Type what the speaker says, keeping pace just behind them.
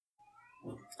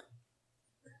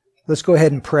Let's go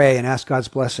ahead and pray and ask God's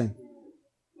blessing.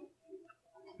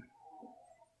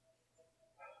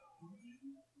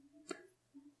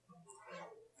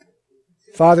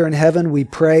 Father in heaven, we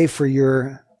pray for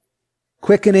your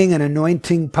quickening and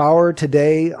anointing power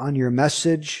today on your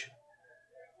message.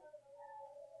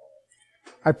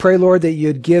 I pray, Lord, that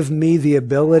you'd give me the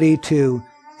ability to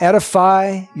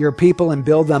edify your people and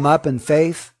build them up in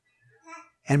faith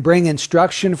and bring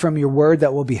instruction from your word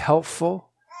that will be helpful.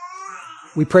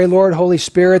 We pray, Lord, Holy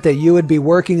Spirit, that you would be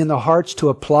working in the hearts to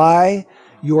apply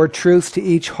your truth to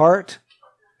each heart.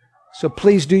 So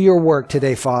please do your work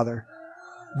today, Father.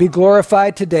 Be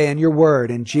glorified today in your word,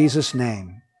 in Jesus'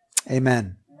 name.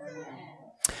 Amen.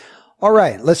 All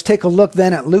right, let's take a look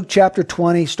then at Luke chapter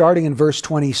 20, starting in verse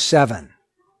 27.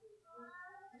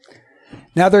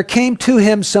 Now there came to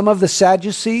him some of the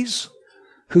Sadducees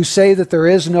who say that there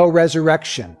is no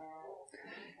resurrection.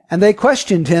 And they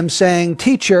questioned him, saying,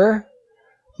 Teacher,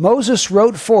 Moses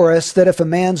wrote for us that if a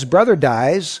man's brother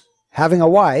dies, having a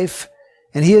wife,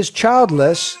 and he is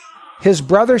childless, his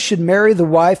brother should marry the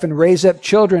wife and raise up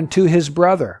children to his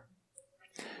brother.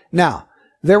 Now,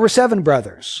 there were 7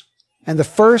 brothers, and the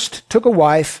first took a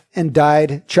wife and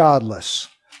died childless,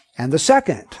 and the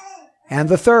second and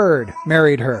the third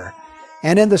married her,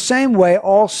 and in the same way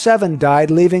all 7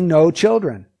 died, leaving no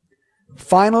children.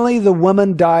 Finally, the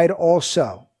woman died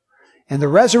also. In the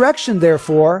resurrection,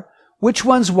 therefore, which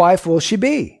one's wife will she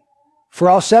be? For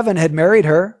all 7 had married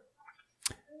her.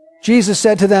 Jesus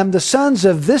said to them, the sons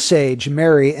of this age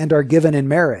marry and are given in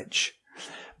marriage.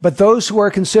 But those who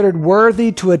are considered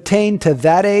worthy to attain to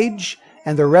that age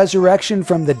and the resurrection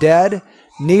from the dead,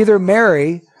 neither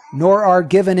marry nor are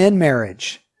given in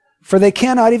marriage. For they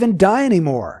cannot even die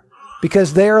anymore,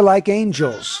 because they are like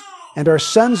angels and are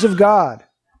sons of God,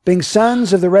 being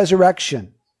sons of the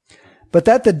resurrection. But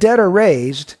that the dead are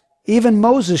raised, even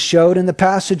Moses showed in the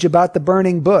passage about the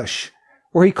burning bush,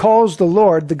 where he calls the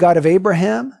Lord the God of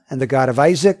Abraham and the God of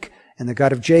Isaac and the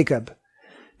God of Jacob.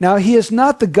 Now he is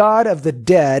not the God of the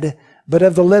dead, but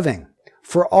of the living,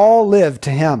 for all live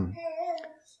to him.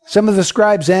 Some of the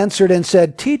scribes answered and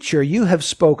said, Teacher, you have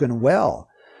spoken well,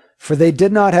 for they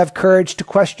did not have courage to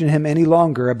question him any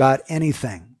longer about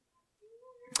anything.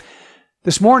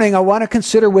 This morning, I want to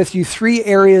consider with you 3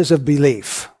 areas of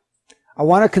belief. I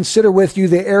want to consider with you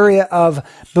the area of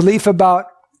belief about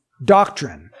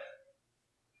doctrine.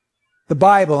 The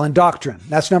Bible and doctrine.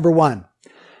 That's number 1.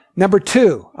 Number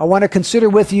 2, I want to consider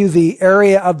with you the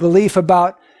area of belief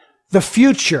about the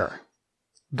future,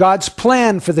 God's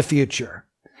plan for the future.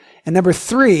 And number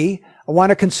 3, I want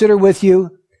to consider with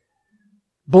you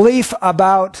belief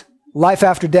about life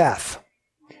after death.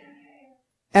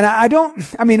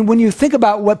 And when you think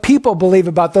about what people believe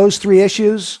about those 3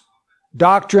 issues,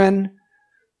 doctrine,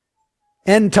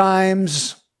 end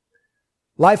times,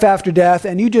 life after death,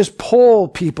 and you just poll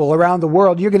people around the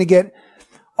world, you're going to get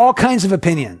all kinds of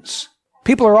opinions.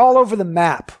 People are all over the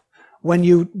map when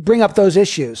you bring up those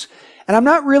issues. And I'm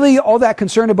not really all that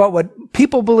concerned about what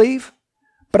people believe,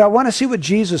 but I want to see what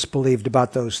Jesus believed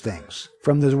about those things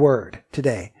from the Word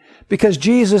today. Because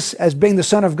Jesus, as being the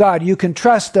Son of God, you can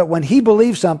trust that when he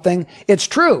believes something, it's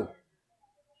true.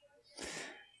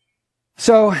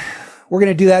 So we're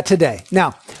going to do that today.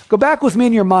 Now, go back with me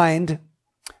in your mind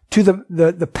to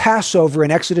the Passover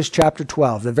in Exodus chapter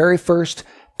 12, the very first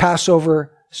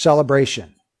Passover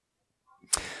celebration.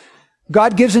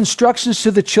 God gives instructions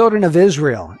to the children of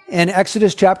Israel in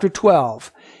Exodus chapter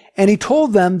 12, and he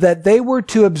told them that they were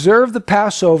to observe the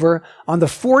Passover on the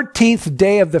 14th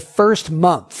day of the first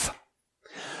month.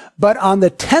 But on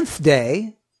the 10th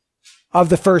day of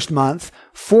the first month,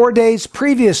 4 days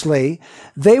previously,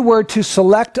 they were to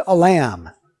select a lamb.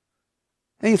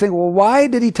 And you think, well, why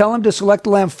did he tell them to select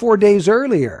the lamb 4 days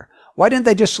earlier? Why didn't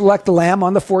they just select the lamb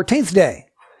on the 14th day?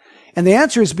 And the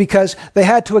answer is because they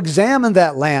had to examine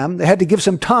that lamb. They had to give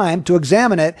some time to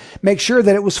examine it, make sure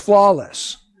that it was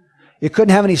flawless. It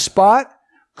couldn't have any spot,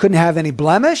 couldn't have any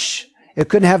blemish. It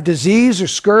couldn't have disease or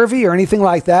scurvy or anything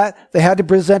like that. They had to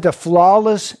present a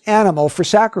flawless animal for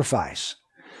sacrifice.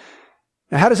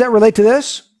 Now, how does that relate to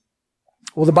this?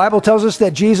 Well, the Bible tells us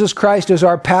that Jesus Christ is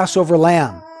our Passover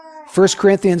lamb. 1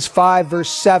 Corinthians 5, verse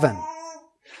 7.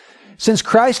 Since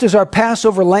Christ is our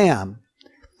Passover lamb,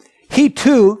 he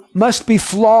too must be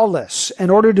flawless in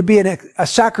order to be a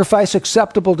sacrifice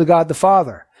acceptable to God the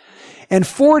Father. And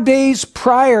 4 days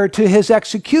prior to his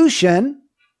execution,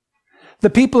 the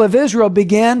people of Israel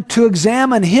began to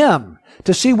examine him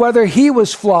to see whether he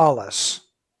was flawless.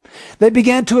 They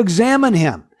began to examine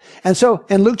him. And so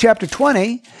in Luke chapter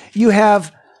 20, you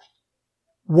have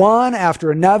one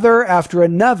after another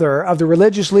of the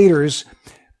religious leaders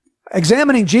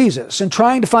examining Jesus and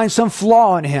trying to find some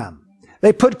flaw in him.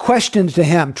 They put questions to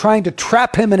him, trying to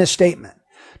trap him in a statement,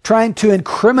 trying to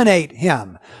incriminate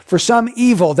him for some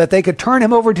evil that they could turn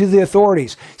him over to the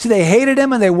authorities. See, they hated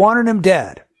him and they wanted him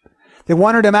dead. They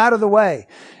wanted him out of the way.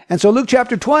 And so Luke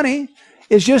chapter 20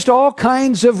 is just all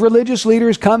kinds of religious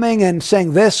leaders coming and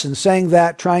saying this and saying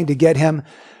that, trying to get him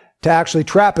to actually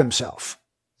trap himself.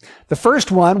 The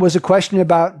first one was a question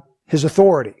about his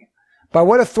authority. By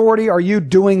what authority are you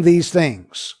doing these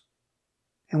things?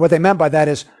 And what they meant by that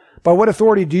is, by what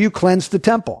authority do you cleanse the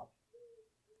temple?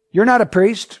 You're not a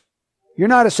priest. You're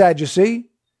not a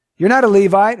Sadducee. You're not a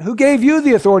Levite. Who gave you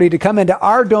the authority to come into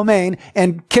our domain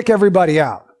and kick everybody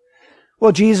out?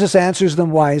 Well, Jesus answers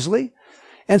them wisely.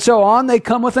 And so on they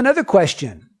come with another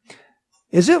question.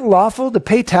 Is it lawful to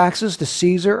pay taxes to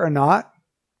Caesar or not?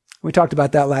 We talked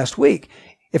about that last week.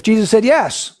 If Jesus said,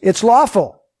 yes, it's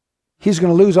lawful, he's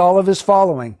going to lose all of his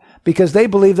following because they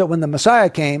believe that when the Messiah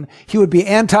came, he would be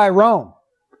anti-Rome.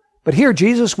 But here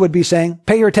Jesus would be saying,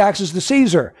 pay your taxes to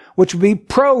Caesar, which would be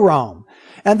pro-Rome.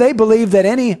 And they believe that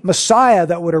any Messiah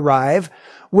that would arrive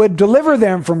would deliver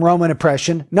them from Roman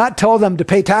oppression, not tell them to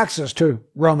pay taxes to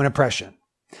Roman oppression.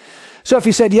 So if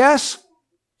he said yes,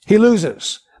 he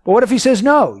loses. But what if he says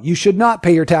no, you should not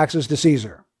pay your taxes to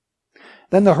Caesar?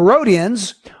 Then the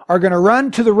Herodians are going to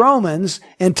run to the Romans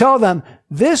and tell them,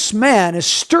 this man is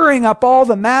stirring up all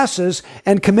the masses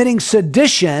and committing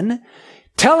sedition,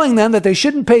 telling them that they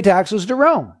shouldn't pay taxes to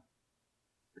Rome.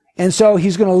 And so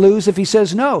he's going to lose if he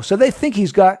says no. So they think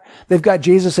they've got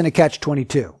Jesus in a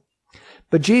catch-22.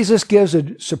 But Jesus gives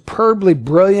a superbly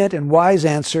brilliant and wise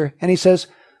answer, and he says,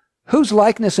 whose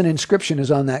likeness and inscription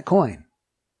is on that coin?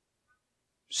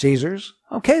 Caesar's?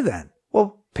 Okay then.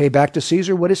 Well, pay back to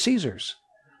Caesar what is Caesar's.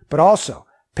 But also,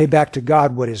 pay back to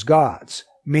God what is God's,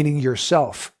 meaning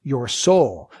yourself, your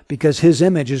soul, because his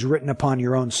image is written upon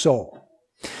your own soul.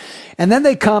 And then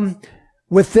they come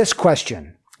with this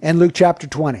question in Luke chapter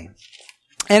 20.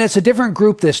 And it's a different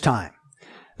group this time.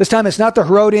 This time it's not the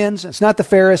Herodians, it's not the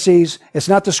Pharisees, it's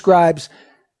not the scribes.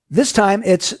 This time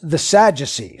it's the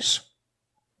Sadducees.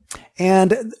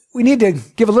 And we need to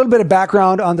give a little bit of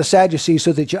background on the Sadducees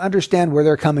so that you understand where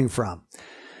they're coming from.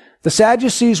 The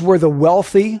Sadducees were the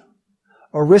wealthy,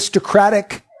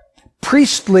 aristocratic,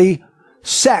 priestly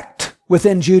sect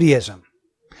within Judaism.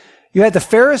 You had the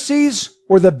Pharisees,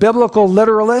 or the biblical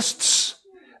literalists.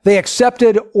 They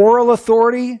accepted oral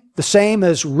authority, the same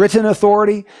as written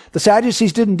authority. The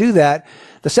Sadducees didn't do that.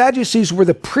 The Sadducees were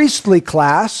the priestly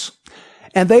class,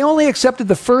 and they only accepted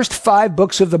the first 5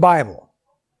 books of the Bible.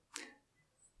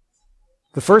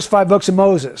 The first 5 books of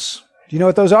Moses. Do you know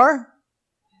what those are?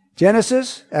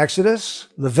 Genesis, Exodus,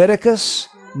 Leviticus,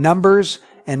 Numbers,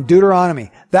 and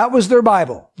Deuteronomy. That was their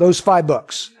Bible, those 5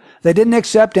 books. They didn't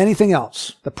accept anything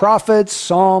else. The prophets,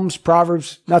 Psalms,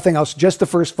 Proverbs, nothing else, just the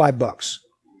first 5 books.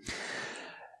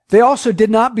 They also did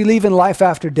not believe in life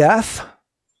after death.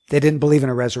 They didn't believe in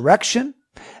a resurrection.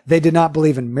 They did not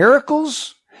believe in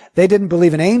miracles. They didn't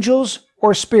believe in angels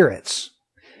or spirits.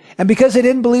 And because they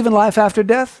didn't believe in life after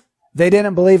death, they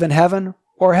didn't believe in heaven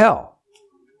or hell.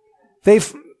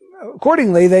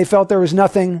 Accordingly, they felt there was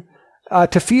nothing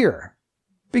to fear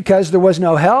because there was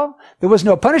no hell, there was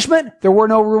no punishment, there were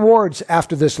no rewards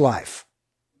after this life.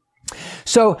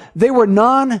 So they were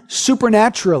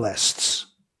non-supernaturalists.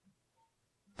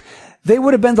 They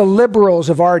would have been the liberals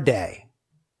of our day.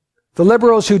 The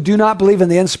liberals who do not believe in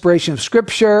the inspiration of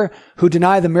Scripture, who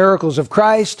deny the miracles of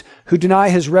Christ, who deny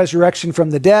his resurrection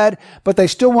from the dead, but they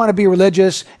still want to be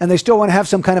religious and they still want to have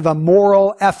some kind of a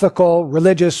moral, ethical,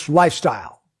 religious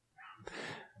lifestyle.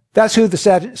 That's who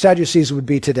the Sadducees would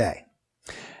be today.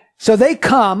 So they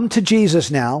come to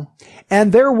Jesus now,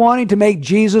 and they're wanting to make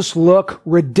Jesus look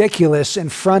ridiculous in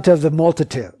front of the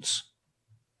multitudes.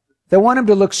 They want him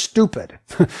to look stupid.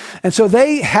 And so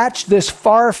they hatched this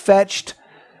far-fetched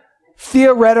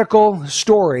theoretical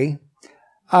story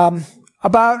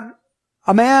about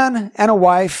a man and a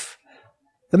wife.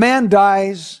 The man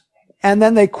dies, and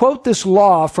then they quote this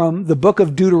law from the book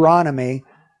of Deuteronomy,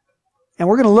 and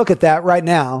we're going to look at that right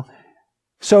now.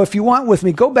 So if you want with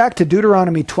me, go back to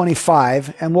Deuteronomy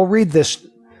 25, and we'll read this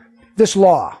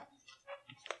law.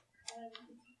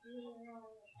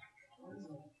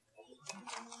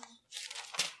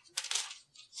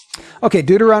 Okay,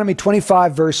 Deuteronomy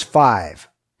 25, verse 5.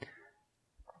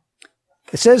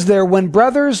 It says there, when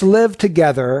brothers live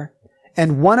together,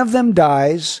 and one of them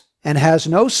dies and has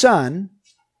no son,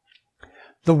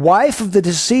 the wife of the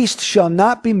deceased shall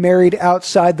not be married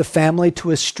outside the family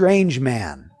to a strange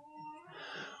man.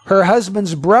 Her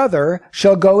husband's brother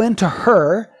shall go into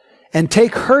her and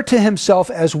take her to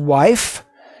himself as wife,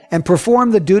 and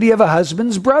perform the duty of a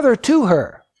husband's brother to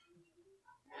her.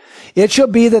 It shall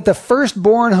be that the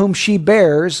firstborn whom she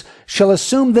bears shall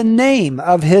assume the name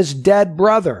of his dead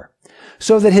brother,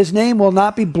 so that his name will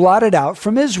not be blotted out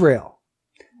from Israel.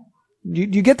 You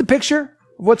get the picture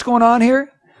of what's going on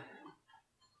here?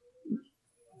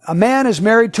 A man is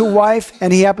married to a wife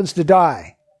and he happens to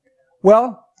die.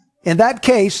 Well, in that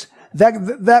case,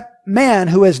 that man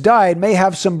who has died may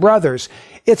have some brothers.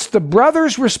 It's the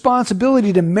brother's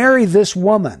responsibility to marry this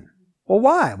woman. Well,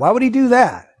 why? Why would he do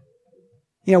that?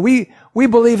 You know, we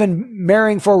believe in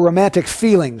marrying for romantic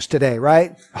feelings today,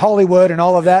 right? Hollywood and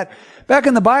all of that. Back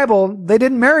in the Bible, they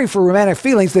didn't marry for romantic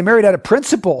feelings. They married out of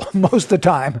principle most of the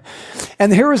time.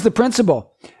 And here is the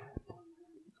principle.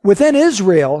 Within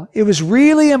Israel, it was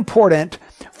really important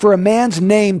for a man's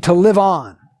name to live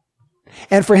on,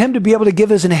 and for him to be able to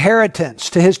give his inheritance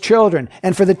to his children,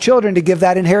 and for the children to give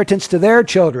that inheritance to their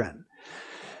children.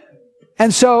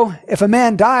 And so, if a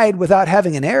man died without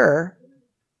having an heir,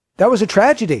 that was a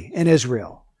tragedy in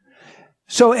Israel.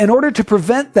 So in order to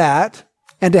prevent that,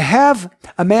 and to have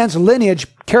a man's lineage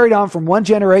carried on from one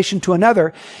generation to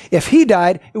another, if he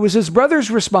died, it was his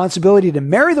brother's responsibility to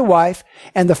marry the wife,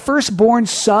 and the firstborn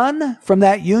son from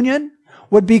that union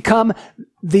would become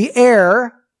the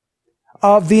heir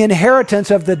of the inheritance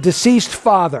of the deceased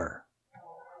father.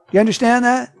 You understand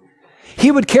that?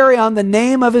 He would carry on the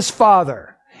name of his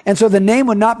father, and so the name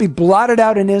would not be blotted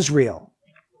out in Israel.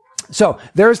 So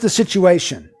there's the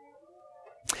situation.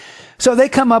 So they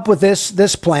come up with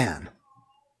this plan.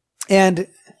 And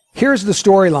here's the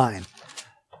storyline.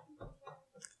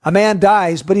 A man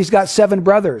dies, but he's got 7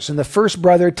 brothers. And the first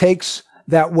brother takes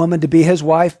that woman to be his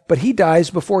wife, but he dies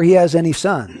before he has any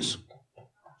sons.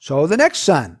 So the next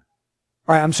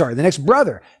the next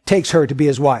brother takes her to be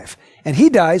his wife. And he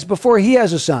dies before he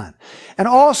has a son. And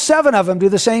all 7 of them do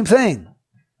the same thing.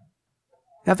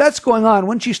 Now, if that's going on,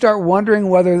 wouldn't you start wondering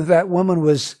whether that woman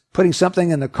was putting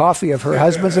something in the coffee of her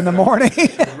husband's in the morning?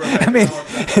 I mean,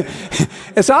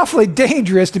 it's awfully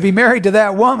dangerous to be married to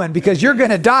that woman because you're going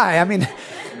to die. I mean,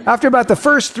 after about the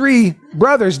first 3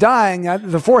 brothers dying,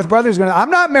 the 4th brother's going to,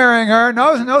 I'm not marrying her.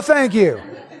 No, thank you.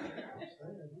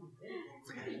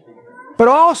 But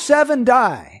all 7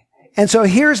 die. And so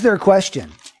here's their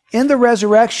question. In the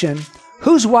resurrection,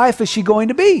 whose wife is she going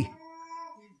to be?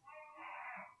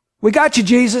 We got you,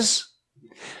 Jesus.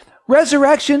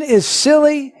 Resurrection is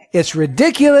silly. It's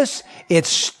ridiculous. It's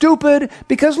stupid.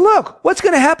 Because look, what's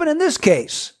going to happen in this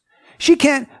case? She's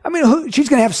going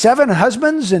to have 7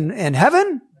 husbands in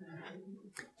heaven?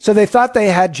 So they thought they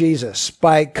had Jesus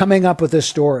by coming up with this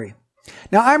story.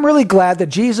 Now, I'm really glad that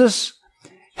Jesus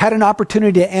had an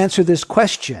opportunity to answer this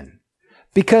question,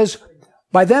 because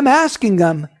by them asking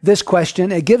him this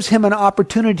question, it gives him an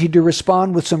opportunity to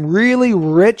respond with some really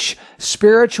rich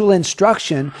spiritual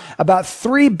instruction about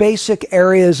 3 basic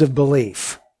areas of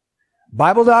belief: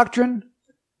 Bible doctrine,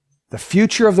 the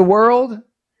future of the world,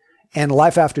 and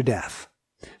life after death.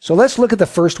 So let's look at the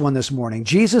first one this morning,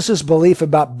 Jesus' belief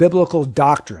about biblical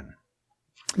doctrine.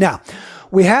 Now,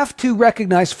 we have to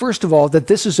recognize, first of all, that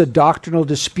this is a doctrinal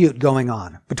dispute going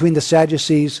on between the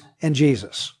Sadducees and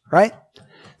Jesus, right?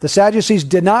 The Sadducees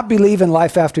did not believe in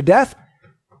life after death.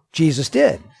 Jesus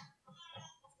did.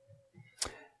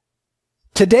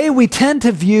 Today, we tend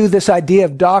to view this idea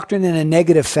of doctrine in a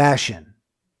negative fashion.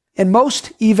 In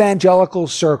most evangelical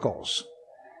circles,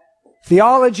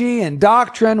 theology and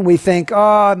doctrine, we think,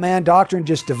 oh man, doctrine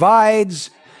just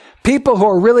divides. People who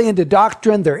are really into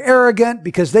doctrine, they're arrogant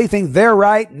because they think they're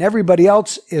right and everybody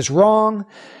else is wrong.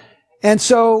 And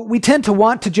so we tend to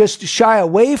want to just shy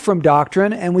away from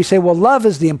doctrine, and we say, well, love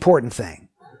is the important thing.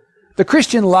 The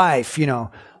Christian life,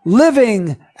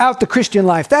 living out the Christian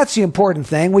life, that's the important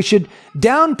thing. We should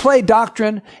downplay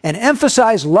doctrine and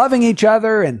emphasize loving each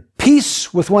other and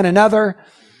peace with one another.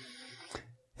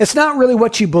 It's not really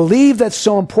what you believe that's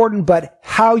so important, but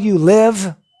how you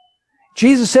live.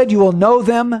 Jesus said you will know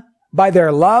them by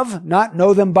their love, not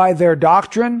know them by their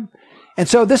doctrine. And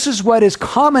so this is what is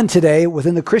common today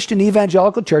within the Christian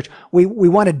evangelical church. We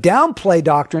want to downplay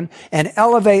doctrine and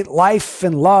elevate life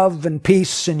and love and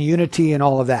peace and unity and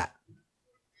all of that.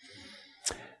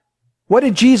 What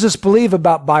did Jesus believe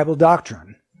about Bible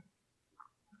doctrine?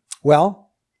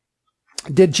 Well,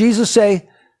 did Jesus say,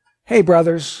 hey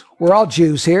brothers, we're all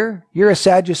Jews here. You're a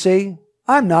Sadducee.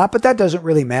 I'm not, but that doesn't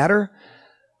really matter.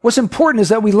 What's important is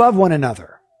that we love one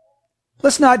another.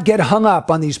 Let's not get hung up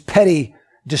on these petty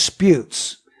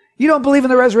disputes. You don't believe in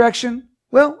the resurrection?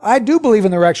 Well, I do believe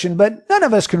in the resurrection, but none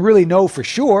of us can really know for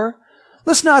sure.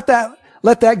 Let's not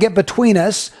let that get between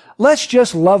us. Let's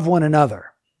just love one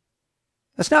another.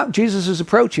 That's not Jesus'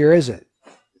 approach here, is it?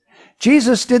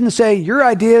 Jesus didn't say, your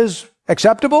idea is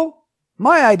acceptable.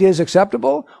 My idea is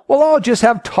acceptable. We'll all just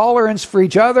have tolerance for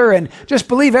each other and just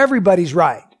believe everybody's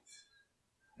right.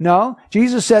 No,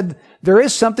 Jesus said there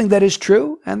is something that is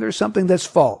true and there's something that's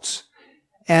false.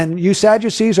 And you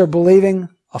Sadducees are believing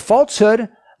a falsehood.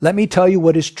 Let me tell you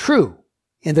what is true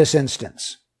in this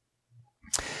instance.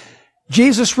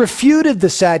 Jesus refuted the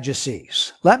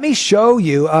Sadducees. Let me show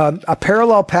you a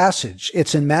parallel passage.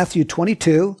 It's in Matthew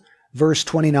 22, verse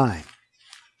 29.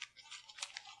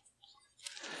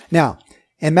 Now,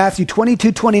 in Matthew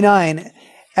 22:29,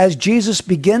 as Jesus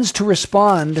begins to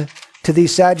respond to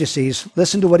these Sadducees,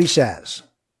 listen to what he says.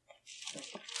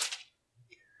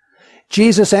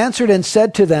 Jesus answered and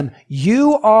said to them,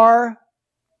 you are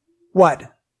what?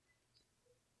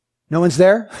 No one's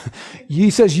there? He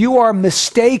says, you are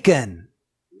mistaken.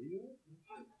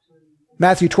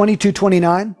 Matthew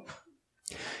 22:29.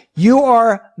 You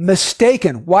are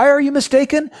mistaken. Why are you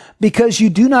mistaken? Because you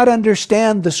do not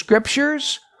understand the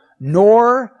scriptures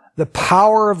nor the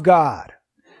power of God.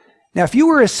 Now, if you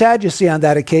were a Sadducee on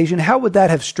that occasion, how would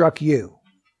that have struck you?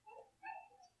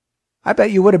 I bet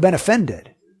you would have been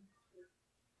offended.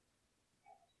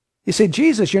 You say,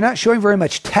 Jesus, you're not showing very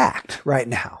much tact right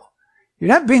now. You're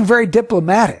not being very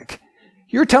diplomatic.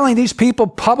 You're telling these people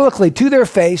publicly to their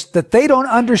face that they don't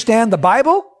understand the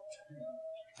Bible?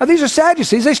 Now, these are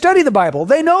Sadducees. They study the Bible.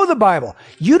 They know the Bible.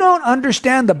 You don't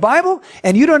understand the Bible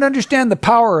and you don't understand the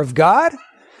power of God?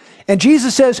 And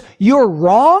Jesus says, you're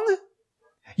wrong?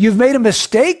 You've made a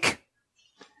mistake?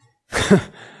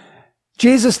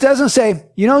 Jesus doesn't say,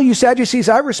 you know, you Sadducees,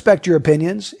 I respect your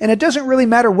opinions, and it doesn't really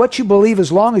matter what you believe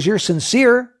as long as you're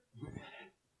sincere.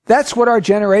 That's what our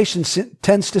generation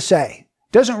tends to say.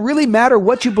 Doesn't really matter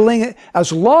what you believe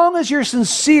as long as you're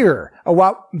sincere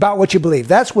about what you believe.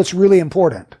 That's what's really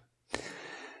important.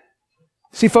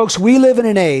 See, folks, we live in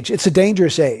an age, it's a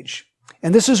dangerous age.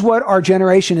 And this is what our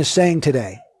generation is saying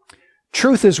today.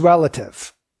 Truth is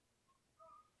relative.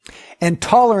 And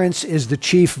tolerance is the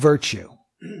chief virtue.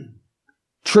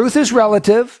 Truth is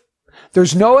relative.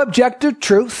 There's no objective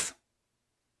truth.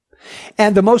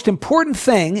 And the most important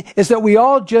thing is that we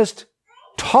all just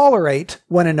tolerate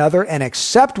one another and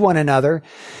accept one another.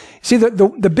 See,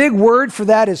 the big word for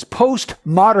that is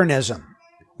postmodernism.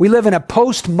 We live in a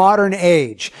postmodern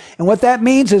age. And what that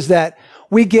means is that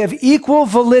we give equal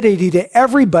validity to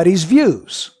everybody's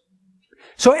views.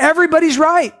 So everybody's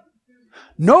right.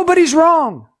 Nobody's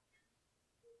wrong.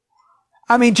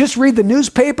 I mean, just read the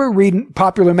newspaper, read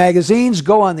popular magazines,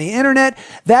 go on the internet.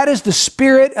 That is the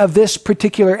spirit of this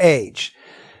particular age.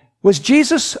 Was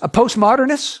Jesus a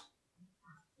postmodernist?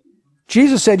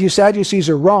 Jesus said, you Sadducees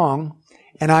are wrong,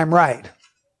 and I'm right.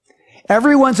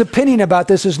 Everyone's opinion about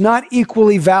this is not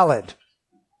equally valid.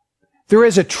 There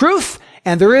is a truth,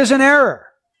 and there is an error.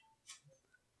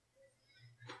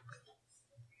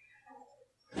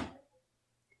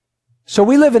 So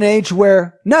we live in an age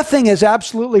where nothing is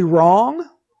absolutely wrong,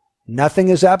 nothing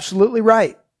is absolutely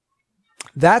right.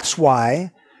 That's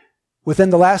why within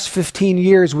the last 15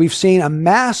 years we've seen a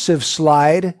massive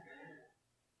slide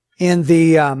in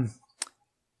the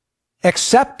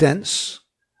acceptance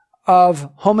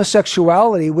of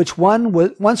homosexuality, which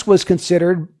once was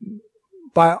considered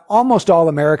by almost all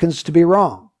Americans to be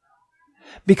wrong.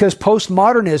 Because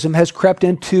postmodernism has crept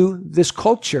into this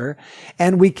culture,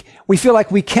 and we feel like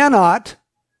we cannot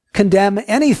condemn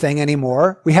anything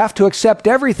anymore. We have to accept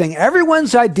everything.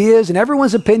 Everyone's ideas and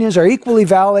everyone's opinions are equally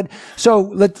valid.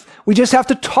 So we just have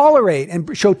to tolerate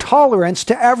and show tolerance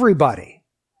to everybody.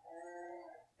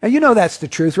 Now, you know that's the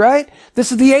truth, right?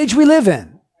 This is the age we live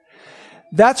in.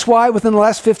 That's why within the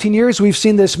last 15 years, we've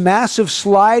seen this massive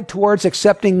slide towards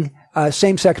accepting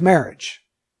same-sex marriage.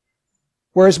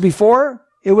 Whereas before,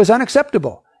 it was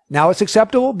unacceptable. Now it's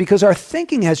acceptable because our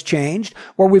thinking has changed,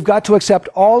 where we've got to accept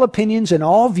all opinions and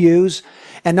all views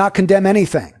and not condemn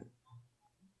anything.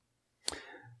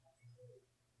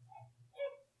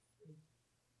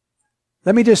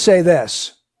 Let me just say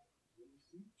this.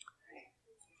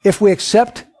 If we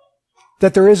accept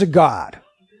that there is a God,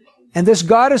 and this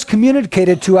God is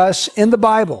communicated to us in the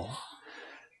Bible,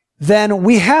 then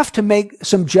we have to make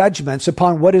some judgments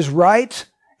upon what is right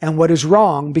and what is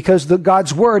wrong, because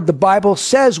God's Word, the Bible,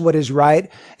 says what is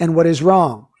right and what is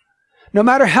wrong. No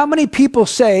matter how many people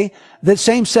say that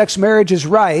same-sex marriage is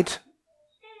right,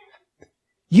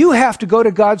 you have to go to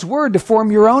God's Word to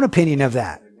form your own opinion of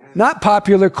that. Not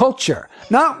popular culture.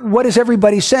 Not what is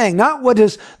everybody saying. Not what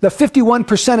does the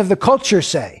 51% of the culture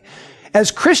say.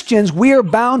 As Christians, we are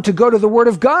bound to go to the Word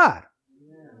of God.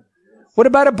 What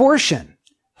about abortion?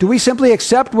 Do we simply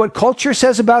accept what culture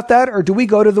says about that, or do we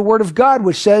go to the Word of God,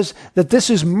 which says that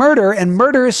this is murder and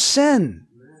murder is sin?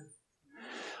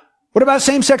 What about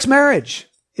same-sex marriage?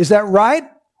 Is that right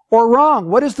or wrong?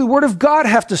 What does the Word of God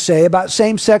have to say about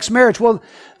same-sex marriage? Well,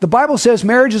 the Bible says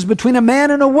marriage is between a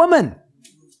man and a woman,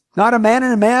 not a man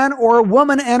and a man or a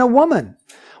woman and a woman.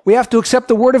 We have to accept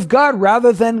the Word of God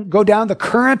rather than go down the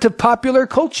current of popular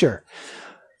culture.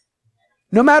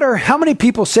 No matter how many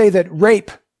people say that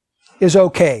rape is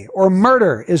okay, or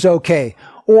murder is okay,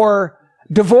 or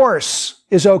divorce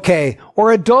is okay,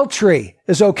 or adultery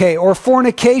is okay, or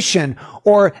fornication,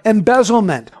 or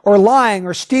embezzlement, or lying,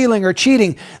 or stealing, or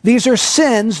cheating. These are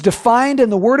sins defined in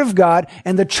the Word of God,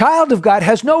 and the child of God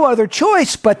has no other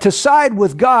choice but to side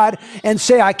with God and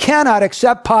say, I cannot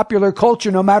accept popular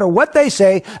culture no matter what they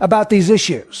say about these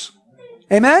issues.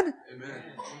 Amen? Amen.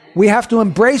 We have to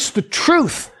embrace the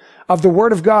truth of the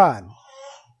Word of God.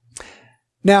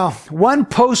 Now, one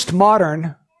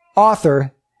postmodern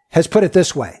author has put it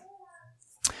this way.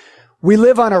 We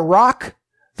live on a rock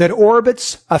that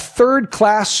orbits a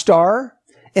third-class star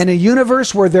in a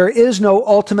universe where there is no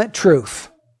ultimate truth.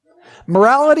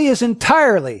 Morality is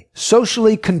entirely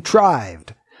socially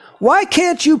contrived. Why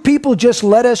can't you people just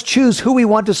let us choose who we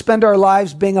want to spend our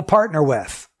lives being a partner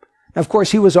with? Now, of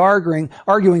course, he was arguing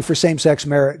for same-sex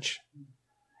marriage.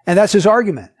 And that's his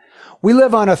argument. We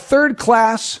live on a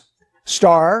third-class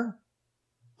star,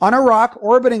 on a rock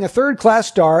orbiting a third-class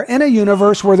star in a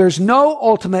universe where there's no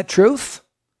ultimate truth,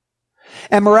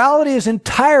 and morality is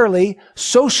entirely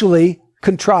socially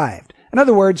contrived. In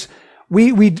other words,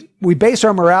 we base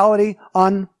our morality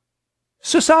on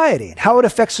society and how it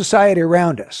affects society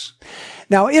around us.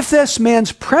 Now, if this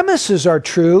man's premises are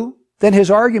true, then his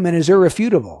argument is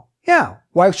irrefutable. Yeah,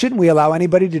 why shouldn't we allow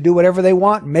anybody to do whatever they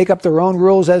want and make up their own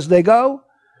rules as they go?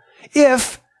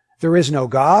 If there is no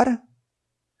God,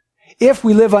 if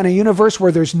we live on a universe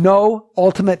where there's no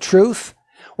ultimate truth,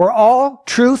 where all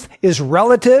truth is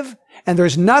relative, and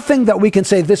there's nothing that we can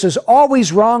say this is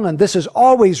always wrong and this is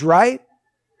always right.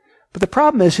 But the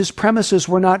problem is his premises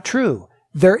were not true.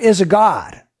 There is a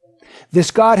God. This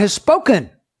God has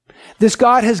spoken. This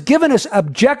God has given us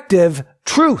objective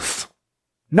truth.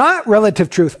 Not relative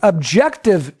truth,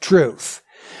 objective truth.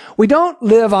 We don't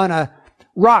live on a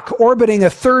rock orbiting a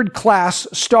third-class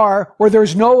star where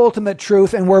there's no ultimate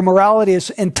truth and where morality is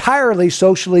entirely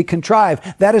socially contrived.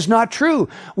 That is not true.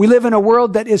 We live in a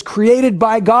world that is created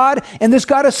by God, and this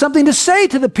God has something to say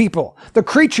to the people, the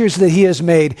creatures that he has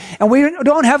made. And we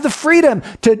don't have the freedom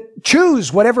to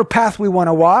choose whatever path we want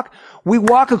to walk. We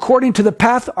walk according to the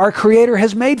path our Creator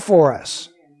has made for us.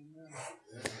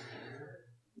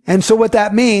 And so what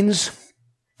that means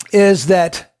is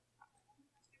that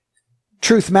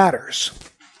truth matters.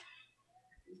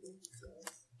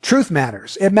 Truth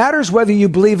matters. It matters whether you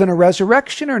believe in a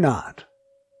resurrection or not.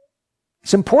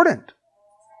 It's important.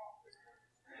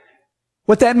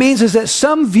 What that means is that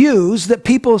some views that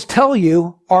people tell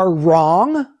you are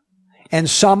wrong and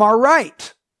some are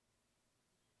right.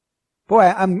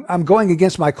 Boy, I'm going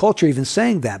against my culture even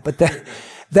saying that, but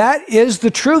that is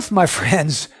the truth, my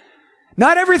friends.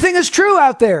 Not everything is true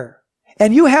out there.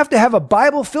 And you have to have a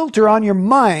Bible filter on your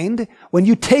mind when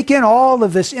you take in all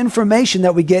of this information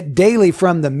that we get daily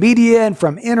from the media and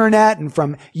from internet and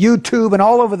from YouTube and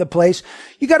all over the place.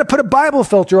 You got to put a Bible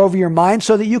filter over your mind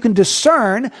so that you can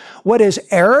discern what is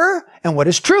error and what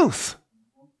is truth.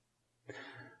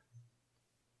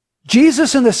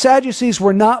 Jesus and the Sadducees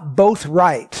were not both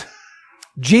right.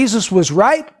 Jesus was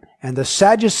right and the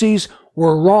Sadducees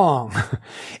were wrong.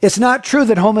 It's not true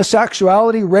that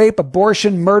homosexuality, rape,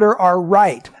 abortion, murder are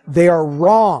right. They are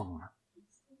wrong.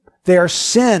 They are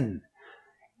sin,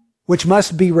 which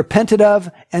must be repented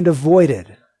of and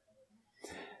avoided.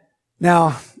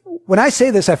 Now, when I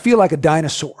say this, I feel like a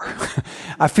dinosaur.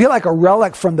 I feel like a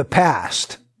relic from the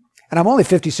past. And I'm only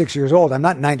 56 years old. I'm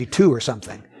not 92 or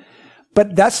something.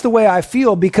 But that's the way I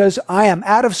feel because I am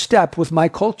out of step with my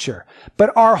culture.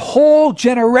 But our whole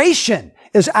generation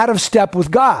is out of step with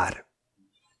God.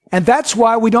 And that's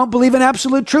why we don't believe in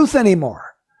absolute truth anymore.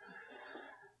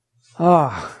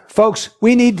 Folks,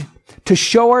 we need to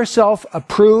show ourselves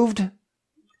approved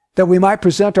that we might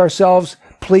present ourselves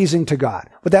pleasing to God.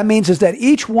 What that means is that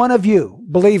each one of you,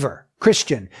 believer,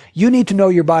 Christian, you need to know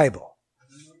your Bible.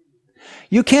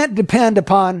 You can't depend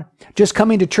upon just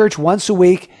coming to church once a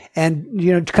week and,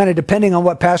 kind of depending on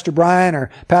what Pastor Brian or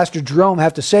Pastor Jerome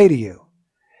have to say to you.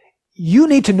 You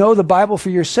need to know the Bible for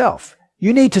yourself.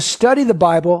 You need to study the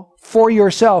Bible for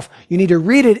yourself. You need to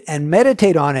read it and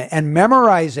meditate on it and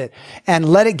memorize it and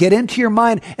let it get into your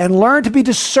mind and learn to be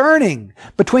discerning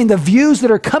between the views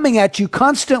that are coming at you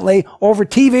constantly over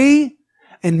TV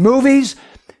and movies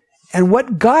and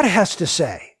what God has to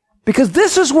say. Because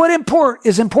this is what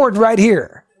is important right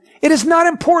here. It is not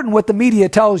important what the media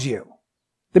tells you.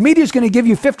 The media is going to give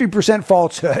you 50%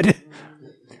 falsehood.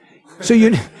 So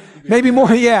maybe more,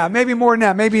 maybe more than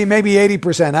that, maybe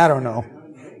 80%, I don't know.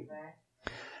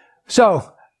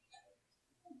 So,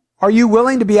 are you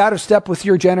willing to be out of step with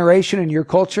your generation and your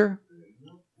culture?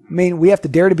 I mean, we have to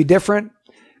dare to be different.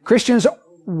 Christians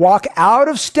walk out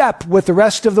of step with the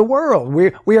rest of the world.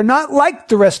 We are not like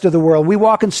the rest of the world. We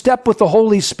walk in step with the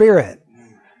Holy Spirit.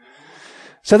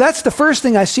 So that's the first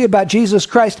thing I see about Jesus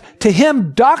Christ. To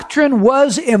him, doctrine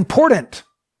was important.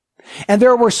 And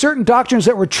there were certain doctrines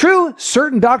that were true,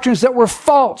 certain doctrines that were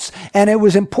false. And it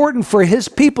was important for his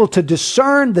people to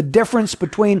discern the difference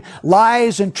between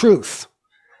lies and truth.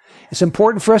 It's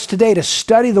important for us today to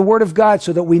study the Word of God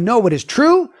so that we know what is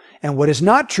true and what is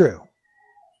not true.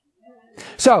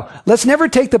 So, let's never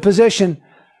take the position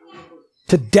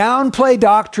to downplay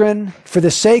doctrine for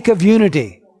the sake of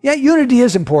unity. Yeah, unity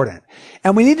is important.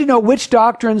 And we need to know which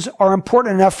doctrines are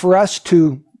important enough for us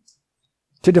to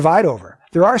divide over.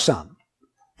 There are some.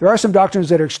 There are some doctrines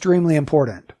that are extremely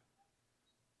important.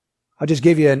 I'll just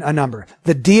give you a number.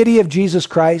 The deity of Jesus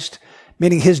Christ,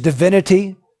 meaning his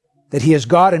divinity, that he is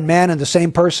God and man in the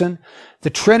same person. The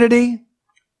Trinity,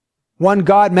 one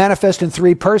God manifest in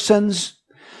three persons.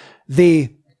 The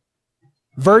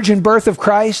virgin birth of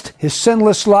Christ, his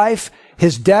sinless life,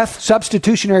 his death,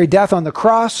 substitutionary death on the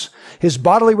cross, his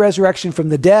bodily resurrection from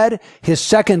the dead, his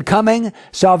second coming,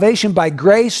 salvation by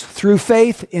grace through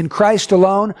faith in Christ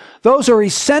alone. Those are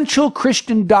essential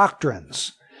Christian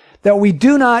doctrines that we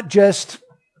do not just,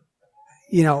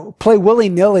 play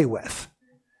willy-nilly with.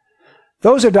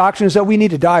 Those are doctrines that we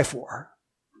need to die for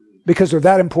because they're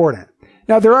that important.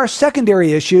 Now, there are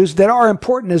secondary issues that are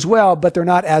important as well, but they're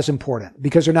not as important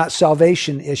because they're not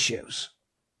salvation issues.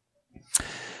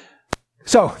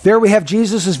 So, there we have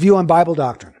Jesus' view on Bible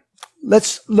doctrine.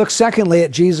 Let's look secondly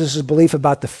at Jesus' belief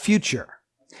about the future.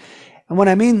 And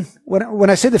when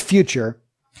I say the future,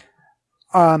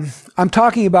 I'm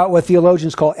talking about what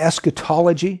theologians call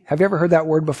eschatology. Have you ever heard that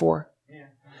word before? Yeah.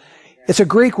 It's a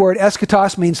Greek word.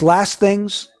 Eschatos means last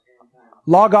things.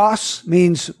 Logos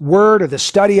means word or the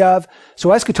study of.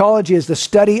 So eschatology is the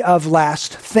study of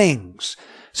last things.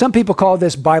 Some people call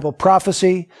this Bible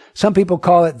prophecy. Some people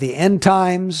call it the end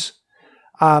times.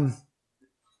 I'll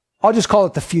just call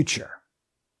it the future.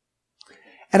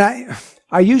 And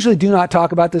I usually do not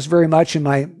talk about this very much in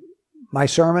my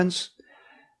sermons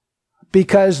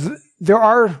because there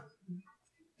are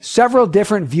several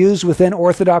different views within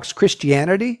Orthodox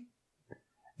Christianity.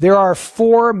 There are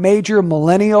 4 major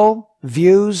millennial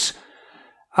views,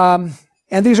 and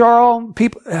these are all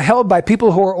held by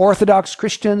people who are Orthodox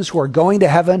Christians, who are going to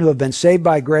heaven, who have been saved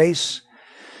by grace.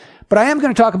 But I am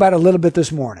going to talk about it a little bit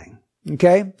this morning.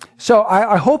 Okay? So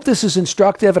I hope this is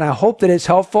instructive, and I hope that it's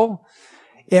helpful.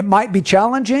 It might be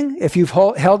challenging if you've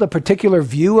held a particular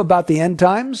view about the end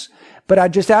times, but I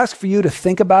just ask for you to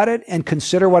think about it and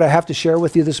consider what I have to share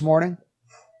with you this morning.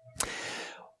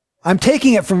 I'm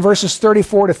taking it from verses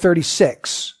 34 to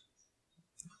 36.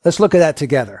 Let's look at that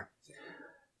together.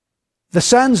 The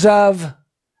sons of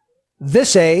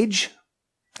this age,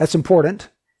 that's important.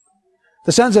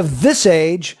 The sons of this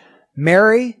age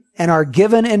marry and are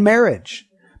given in marriage.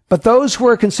 But those who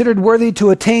are considered worthy to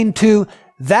attain to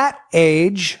that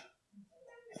age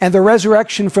and the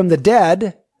resurrection from the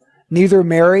dead neither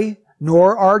marry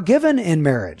nor are given in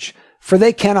marriage, for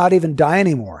they cannot even die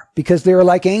anymore, because they are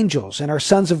like angels and are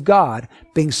sons of God,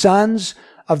 being sons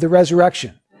of the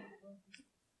resurrection.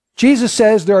 Jesus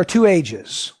says there are 2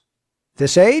 ages,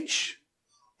 this age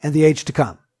and the age to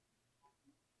come.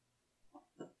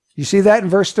 You see that in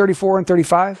verse 34 and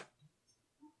 35?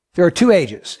 There are 2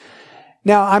 ages.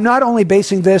 Now, I'm not only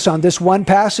basing this on this one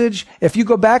passage. If you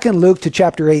go back in Luke to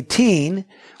chapter 18,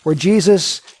 where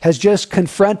Jesus has just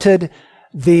confronted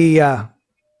the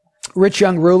rich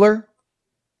young ruler,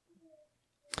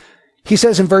 he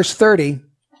says in verse 30,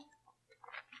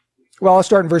 well, I'll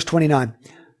start in verse 29.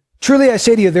 Truly I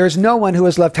say to you, there is no one who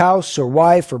has left house or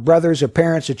wife or brothers or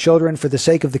parents or children for the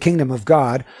sake of the kingdom of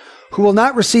God, who will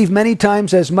not receive many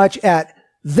times as much at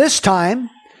this time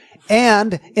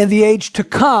and in the age to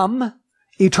come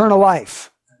eternal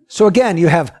life. So again, you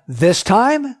have this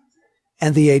time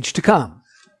and the age to come.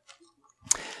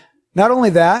 Not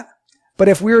only that, but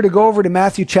if we were to go over to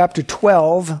Matthew chapter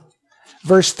 12,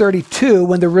 verse 32,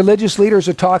 when the religious leaders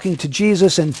are talking to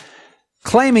Jesus and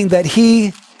claiming that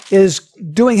he is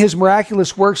doing his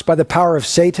miraculous works by the power of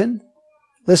Satan,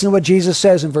 listen to what Jesus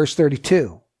says in verse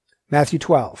 32, Matthew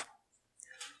 12.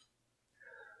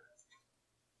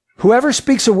 Whoever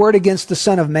speaks a word against the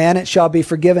Son of Man, it shall be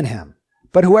forgiven him.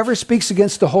 But whoever speaks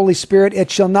against the Holy Spirit,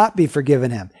 it shall not be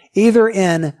forgiven him, either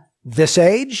in this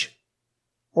age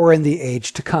or in the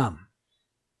age to come.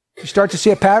 You start to see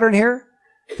a pattern here?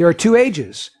 There are two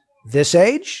ages, this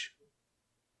age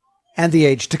and the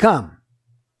age to come.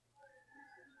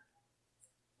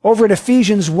 Over in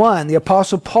Ephesians 1, the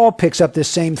Apostle Paul picks up this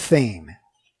same theme.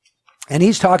 And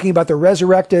he's talking about the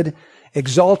resurrected,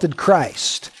 exalted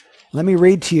Christ. Let me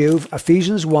read to you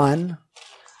Ephesians 1,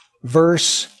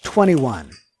 verse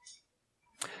 21.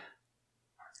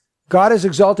 God has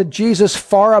exalted Jesus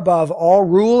far above all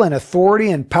rule and authority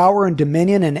and power and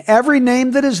dominion and every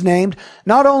name that is named,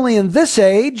 not only in this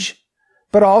age,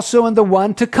 but also in the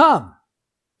one to come.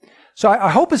 So I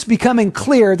hope it's becoming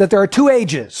clear that there are two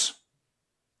ages,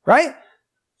 right?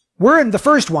 We're in the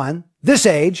first one, this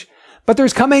age, but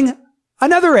there's coming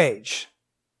another age,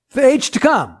 the age to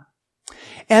come.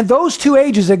 And those two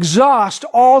ages exhaust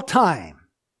all time.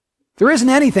 There isn't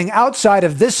anything outside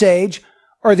of this age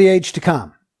or the age to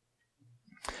come.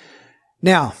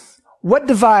 Now, what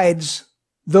divides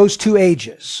those two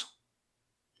ages?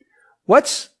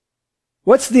 What's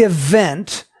the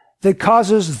event that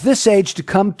causes this age to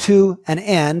come to an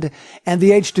end and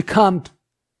the age to come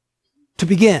to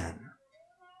begin?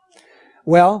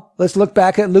 Well, let's look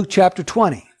back at Luke chapter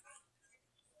 20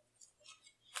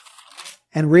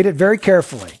 and read it very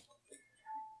carefully.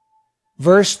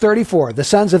 Verse 34, the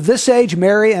sons of this age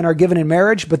marry and are given in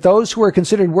marriage, but those who are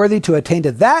considered worthy to attain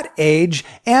to that age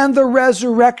and the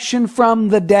resurrection from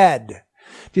the dead.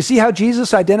 Do you see how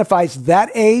Jesus identifies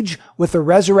that age with the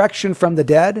resurrection from the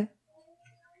dead?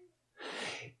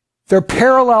 They're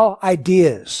parallel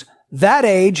ideas. That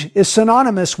age is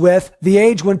synonymous with the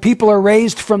age when people are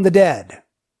raised from the dead.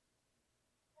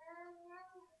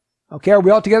 Okay, are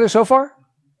we all together so far?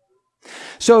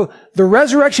 So the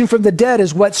resurrection from the dead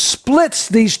is what splits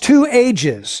these two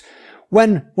ages.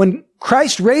 When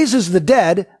Christ raises the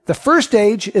dead, the first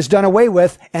age is done away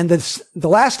with, and the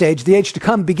last age, the age to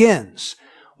come, begins.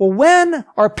 Well, when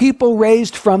are people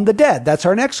raised from the dead? That's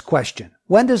our next question.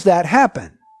 When does that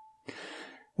happen?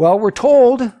 Well, we're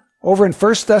told over in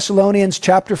 1 Thessalonians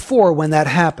chapter 4 when that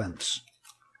happens.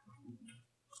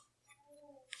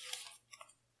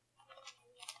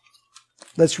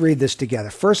 Let's read this together.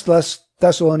 1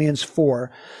 Thessalonians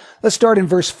 4. Let's start in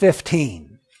verse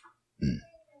 15.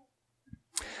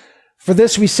 For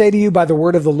this we say to you by the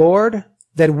word of the Lord,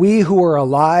 that we who are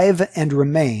alive and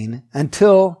remain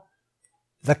until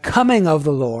the coming of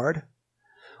the Lord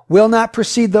will not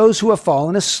precede those who have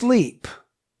fallen asleep.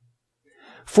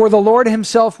 For the Lord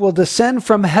himself will descend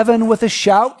from heaven with a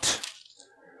shout,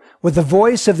 with the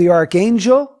voice of the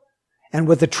archangel, and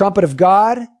with the trumpet of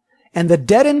God, and the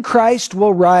dead in Christ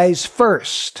will rise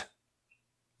first.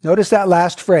 Notice that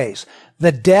last phrase.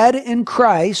 The dead in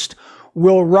Christ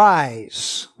will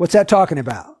rise. What's that talking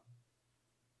about?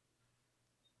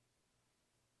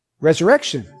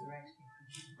 Resurrection.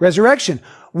 Resurrection.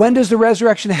 When does the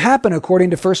resurrection happen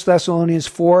according to 1 Thessalonians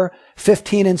 4,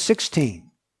 15 and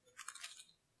 16?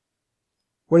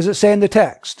 What does it say in the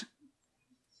text?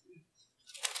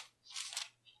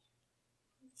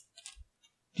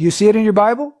 Do you see it in your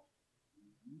Bible?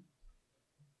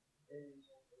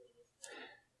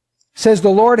 It says the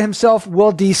Lord himself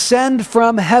will descend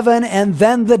from heaven and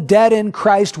then the dead in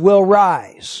Christ will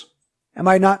rise. Am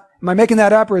I making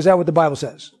that up, or is that what the Bible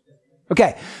says?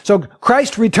 Okay. So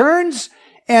Christ returns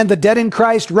and the dead in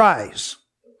Christ rise.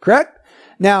 Correct?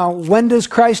 Now, when does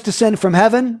Christ descend from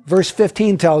heaven? Verse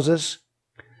 15 tells us.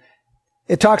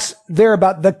 It talks there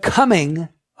about the coming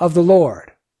of the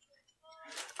Lord.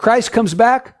 Christ comes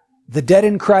back, the dead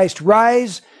in Christ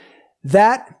rise.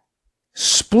 That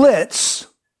splits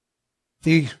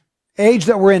the age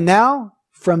that we're in now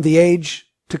from the age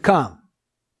to come.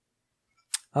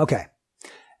 Okay.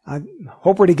 I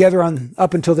hope we're together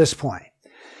up until this point.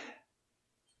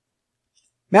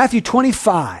 Matthew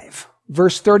 25,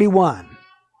 verse 31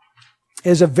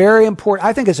 is a very important,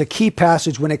 I think it's a key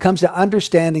passage when it comes to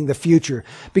understanding the future,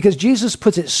 because Jesus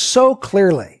puts it so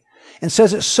clearly and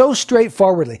says it so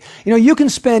straightforwardly. You know, you can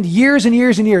spend years and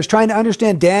years and years trying to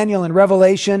understand Daniel and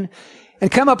Revelation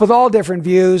and come up with all different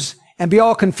views and be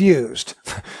all confused.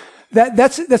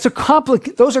 Those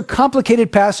are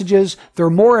complicated passages. They're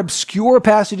more obscure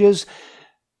passages.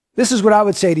 This is what I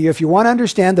would say to you. If you want to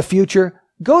understand the future,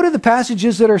 go to the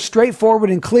passages that are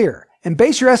straightforward and clear and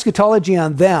base your eschatology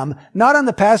on them, not on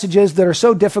the passages that are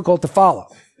so difficult to follow.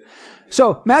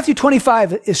 So Matthew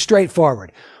 25 is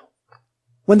straightforward.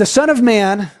 When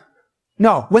the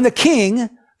when the King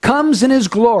comes in his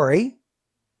glory,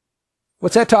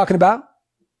 what's that talking about?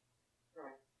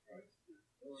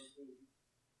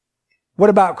 What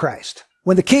about Christ?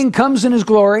 When the King comes in his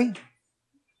glory,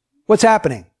 what's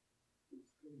happening?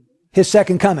 His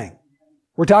second coming.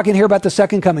 We're talking here about the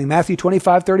second coming, Matthew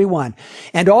 25:31.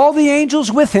 And all the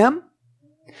angels with him.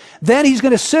 Then he's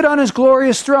going to sit on his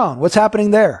glorious throne. What's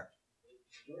happening there?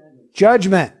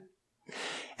 Judgment.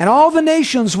 And all the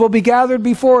nations will be gathered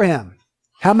before him.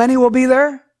 How many will be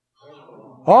there?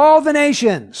 All the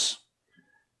nations.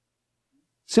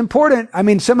 It's important. I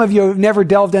mean, some of you have never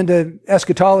delved into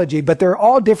eschatology, but there are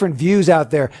all different views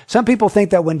out there. Some people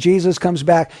think that when Jesus comes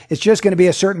back, it's just going to be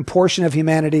a certain portion of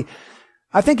humanity.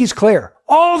 I think he's clear.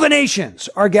 All the nations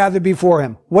are gathered before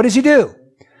him. What does he do?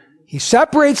 He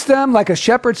separates them like a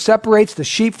shepherd separates the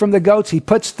sheep from the goats. He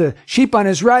puts the sheep on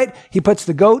his right. He puts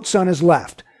the goats on his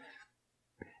left.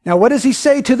 Now, what does he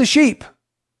say to the sheep?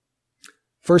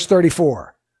 Verse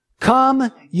 34.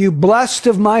 Come, you blessed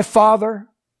of my Father.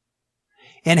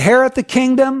 Inherit the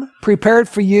kingdom prepared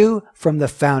for you from the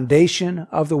foundation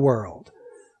of the world.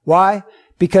 Why?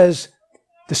 Because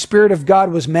the Spirit of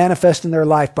God was manifest in their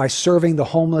life by serving the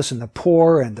homeless and the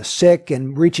poor and the sick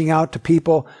and reaching out to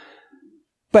people.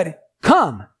 But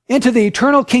come into the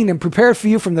eternal kingdom prepared for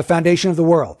you from the foundation of the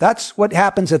world. That's what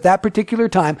happens at that particular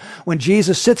time when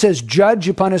Jesus sits as judge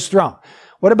upon his throne.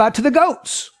 What about to the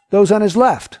goats, those on his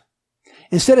left?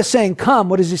 Instead of saying, come,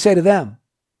 what does he say to them?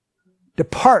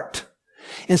 Depart.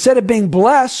 Instead of being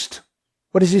blessed,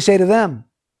 what does he say to them?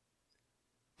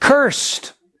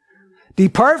 Cursed.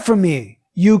 Depart from me,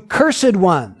 you cursed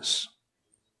ones.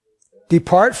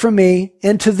 Depart from me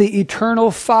into the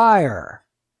eternal fire,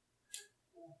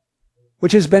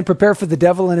 which has been prepared for the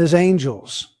devil and his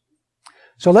angels.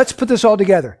 So let's put this all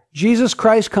together. Jesus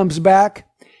Christ comes back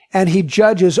and he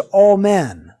judges all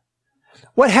men.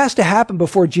 What has to happen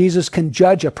before Jesus can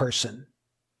judge a person?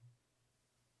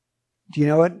 Do you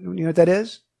know what that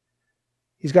is?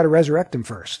 He's got to resurrect them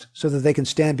first so that they can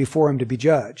stand before him to be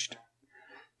judged.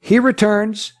 He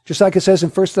returns, just like it says in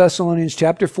 1 Thessalonians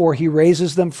chapter 4, he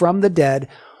raises them from the dead.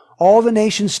 All the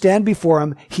nations stand before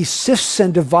him. He sifts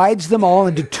and divides them all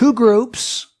into two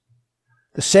groups,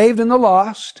 the saved and the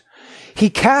lost. He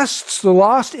casts the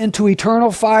lost into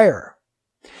eternal fire.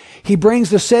 He brings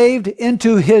the saved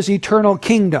into his eternal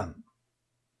kingdom.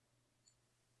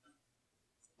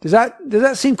 Does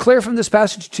that seem clear from this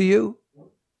passage to you?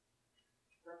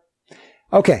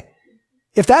 Okay.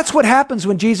 If that's what happens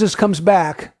when Jesus comes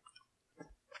back,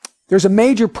 there's a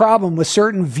major problem with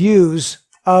certain views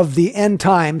of the end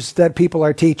times that people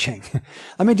are teaching.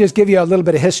 Let me just give you a little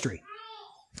bit of history.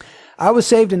 I was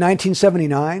saved in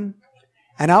 1979,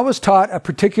 and I was taught a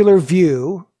particular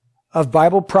view of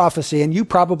Bible prophecy, and you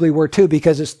probably were too,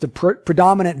 because it's the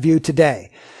predominant view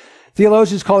today.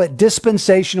 Theologians call it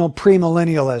dispensational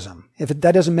premillennialism. If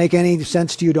that doesn't make any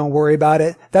sense to you, don't worry about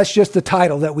it. That's just the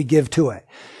title that we give to it.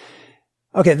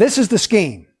 Okay, this is the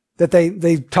scheme that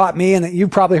they taught me, and that you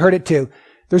probably heard it too.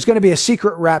 There's going to be a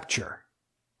secret rapture,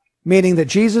 meaning that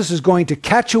Jesus is going to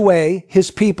catch away his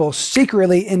people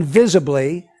secretly,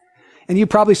 invisibly. And you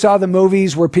probably saw the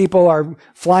movies where people are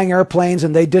flying airplanes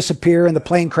and they disappear and the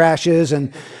plane crashes,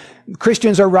 and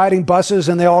Christians are riding buses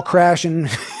and they all crash, and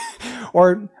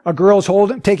or a girl's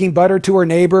taking butter to her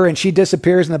neighbor and she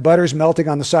disappears and the butter's melting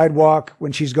on the sidewalk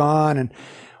when she's gone.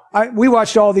 And we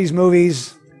watched all these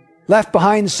movies. Left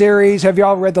Behind series. Have you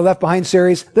all read the Left Behind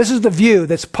series? This is the view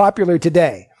that's popular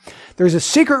today. There's a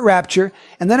secret rapture,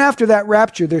 and then after that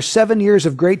rapture, there's 7 years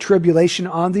of great tribulation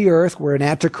on the earth where an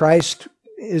Antichrist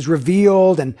is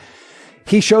revealed and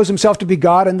he shows himself to be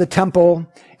God in the temple.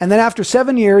 And then after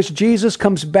 7 years, Jesus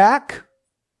comes back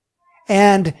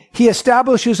and he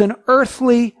establishes an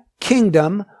earthly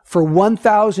kingdom for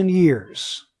 1,000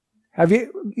 years. Have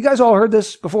you guys all heard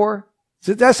this before?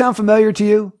 Does that sound familiar to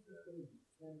you?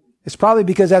 It's probably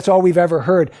because that's all we've ever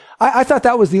heard. I thought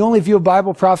that was the only view of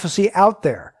Bible prophecy out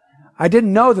there. I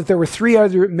didn't know that there were 3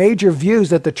 other major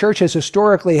views that the church has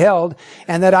historically held,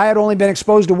 and that I had only been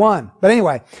exposed to one. But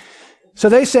anyway, so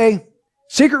they say,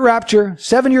 secret rapture,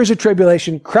 7 years of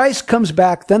tribulation, Christ comes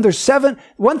back, then there's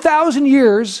 1,000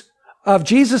 years of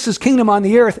Jesus' kingdom on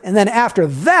the earth, and then after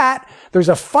that, there's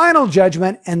a final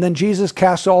judgment, and then Jesus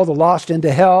casts all the lost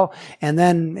into hell, and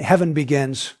then heaven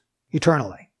begins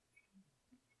eternally.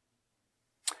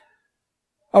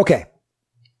 Okay.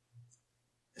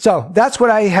 So that's what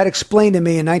I had explained to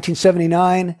me in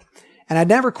 1979, and I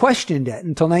never questioned it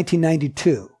until 1992.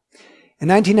 In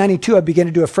 1992, I began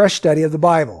to do a fresh study of the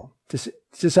Bible to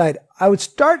decide I was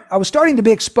starting to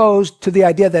be exposed to the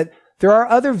idea that there are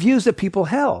other views that people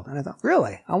held. And I thought,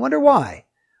 really? I wonder why. I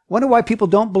wonder why people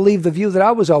don't believe the view that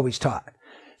I was always taught.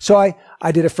 So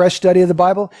I did a fresh study of the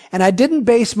Bible, and I didn't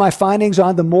base my findings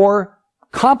on the more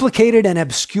complicated and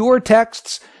obscure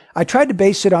texts. I tried to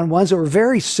base it on ones that were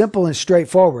very simple and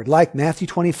straightforward, like Matthew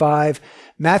 25,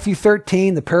 Matthew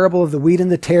 13, the parable of the wheat and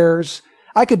the tares.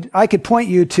 I could point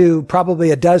you to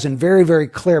probably a dozen very, very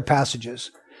clear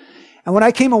passages. And what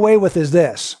I came away with is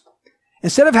this.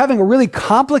 Instead of having a really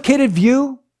complicated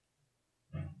view,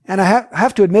 and I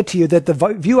have to admit to you that the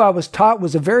view I was taught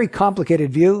was a very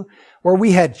complicated view, where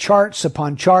we had charts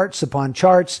upon charts upon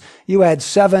charts. You had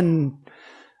 7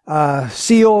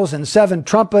 seals and 7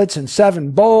 trumpets and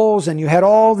 7 bowls, and you had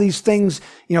all these things.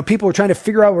 People were trying to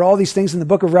figure out what all these things in the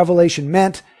book of Revelation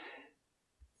meant.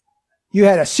 You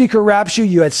had a secret rapture.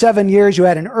 You had 7 years. You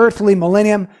had an earthly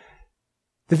millennium.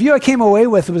 The view I came away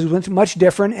with was much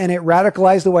different, and it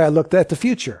radicalized the way I looked at the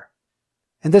future.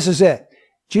 And this is it.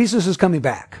 Jesus is coming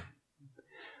back.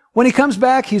 When he comes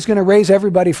back, he's going to raise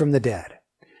everybody from the dead.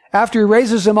 After he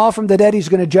raises them all from the dead, he's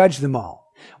going to judge them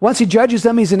all. Once he judges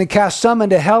them, he's going to cast some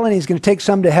into hell, and he's going to take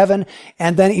some to heaven,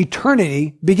 and then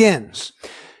eternity begins.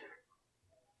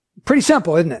 Pretty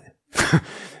simple, isn't it?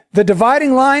 The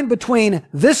dividing line between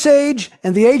this age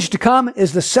and the age to come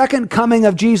is the second coming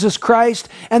of Jesus Christ,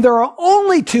 and there are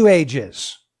only 2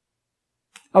 ages.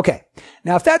 Okay,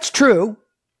 now if that's true,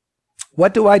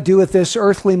 what do I do with this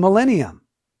earthly millennium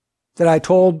that I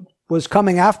told was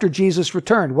coming after Jesus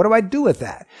returned? What do I do with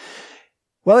that?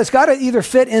 Well, it's got to either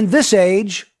fit in this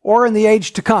age or in the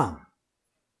age to come,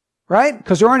 right?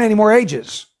 Because there aren't any more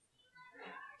ages.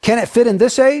 Can it fit in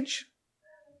this age?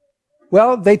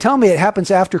 Well, they tell me it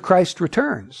happens after Christ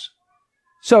returns.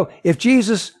 So if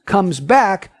Jesus comes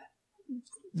back,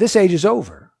 this age is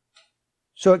over.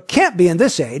 So it can't be in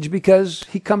this age because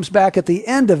he comes back at the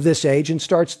end of this age and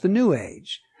starts the new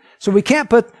age. So we can't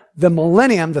put the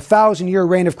millennium, the 1,000-year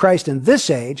reign of Christ in this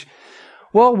age.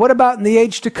 Well, what about in the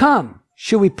age to come?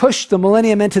 Should we push the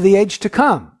millennium into the age to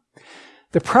come?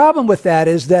 The problem with that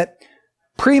is that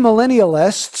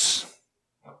premillennialists,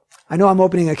 I know I'm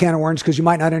opening a can of worms because you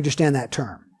might not understand that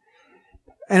term.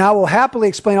 And I will happily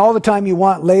explain all the time you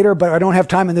want later, but I don't have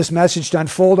time in this message to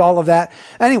unfold all of that.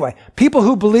 Anyway, people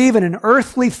who believe in an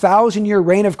earthly 1,000-year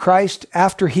reign of Christ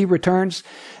after he returns,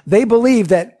 they believe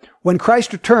that when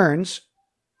Christ returns,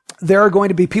 there are going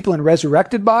to be people in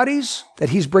resurrected bodies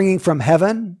that he's bringing from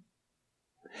heaven.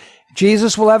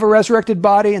 Jesus will have a resurrected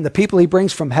body, and the people he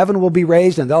brings from heaven will be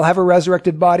raised, and they'll have a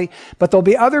resurrected body. But there'll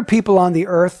be other people on the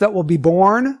earth that will be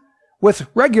born with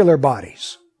regular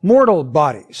bodies, mortal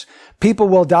bodies. People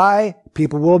will die.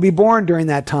 People will be born during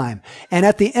that time. And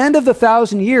at the end of the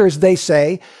 1,000 years, they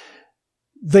say,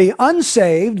 the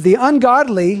unsaved, the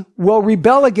ungodly will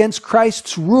rebel against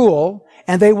Christ's rule,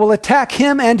 and they will attack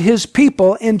him and his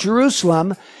people in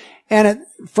Jerusalem. And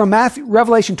from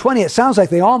Revelation 20, it sounds like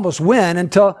they almost win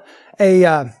until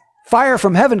a fire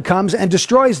from heaven comes and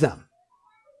destroys them.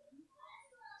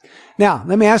 Now,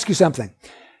 let me ask you something.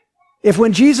 If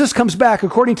when Jesus comes back,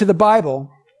 according to the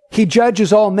Bible, he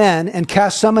judges all men and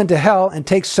casts some into hell and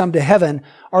takes some to heaven,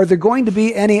 are there going to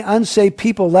be any unsaved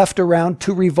people left around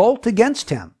to revolt against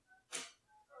him?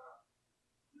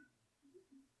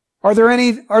 Are there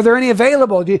any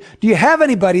available? Do you have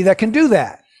anybody that can do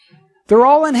that? They're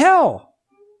all in hell.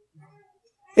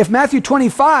 If Matthew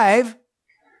 25,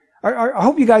 I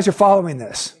hope you guys are following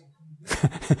this.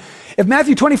 If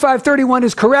Matthew 25:31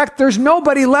 is correct, there's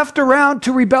nobody left around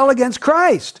to rebel against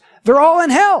Christ. They're all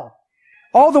in hell.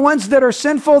 All the ones that are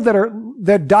sinful,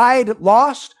 that died,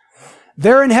 lost,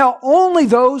 they're in hell. Only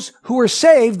those who are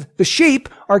saved, the sheep,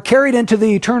 are carried into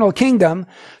the eternal kingdom.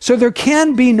 So there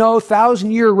can be no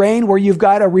 1,000-year reign where you've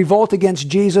got a revolt against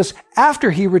Jesus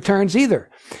after he returns either.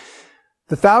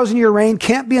 The 1,000-year reign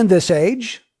can't be in this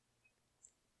age,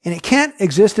 and it can't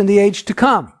exist in the age to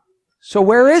come. So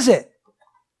where is it?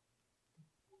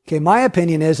 Okay, my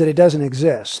opinion is that it doesn't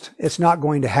exist. It's not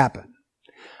going to happen.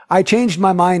 I changed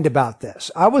my mind about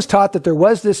this. I was taught that there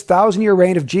was this 1,000-year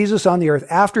reign of Jesus on the earth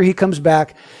after he comes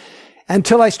back,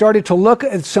 until I started to look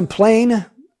at some plain,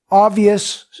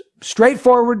 obvious,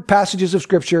 straightforward passages of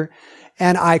Scripture,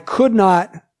 and I could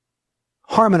not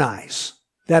harmonize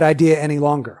that idea any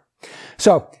longer.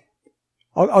 So,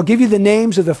 I'll give you the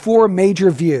names of the 4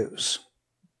 major views.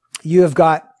 You have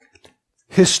got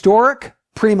historic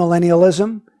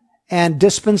premillennialism and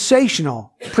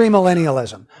dispensational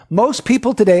premillennialism. Most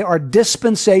people today are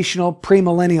dispensational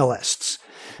premillennialists,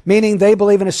 meaning they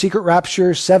believe in a secret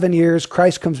rapture, 7 years,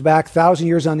 Christ comes back, 1,000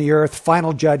 years on the earth,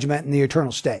 final judgment, and the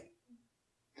eternal state.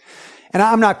 And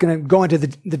I'm not going to go into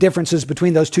the differences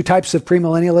between those 2 types of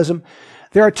premillennialism.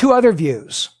 There are 2 other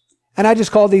views, and I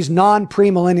just call these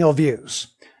non-premillennial views.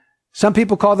 Some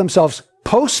people call themselves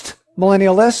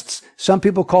post-millennialists. Some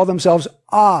people call themselves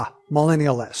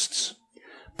millennialists.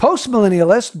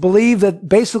 Post-millennialists believe that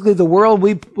basically the world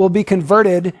will be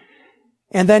converted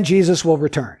and then Jesus will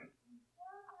return.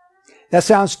 That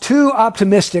sounds too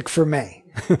optimistic for me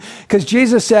because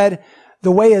Jesus said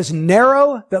the way is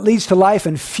narrow that leads to life,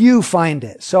 and few find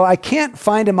it. So I can't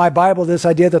find in my Bible this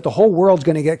idea that the whole world's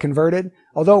going to get converted,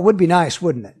 although it would be nice,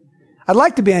 wouldn't it? I'd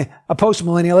like to be a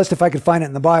post-millennialist if I could find it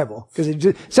in the Bible, because it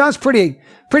just sounds pretty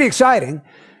exciting.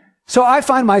 So I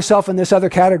find myself in this other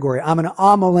category. I'm an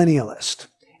amillennialist.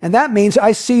 And that means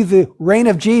I see the reign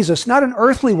of Jesus, not an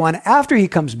earthly one after he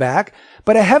comes back,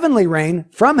 but a heavenly reign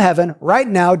from heaven right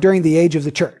now during the age of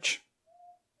the church.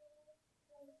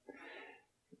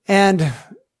 And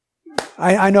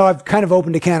I know I've kind of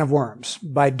opened a can of worms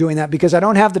by doing that, because I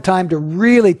don't have the time to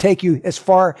really take you as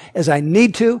far as I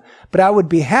need to, but I would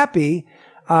be happy,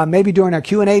 maybe during our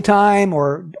Q&A time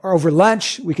or over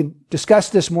lunch, we can discuss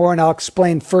this more and I'll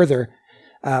explain further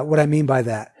what I mean by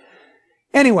that.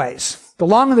 Anyways, the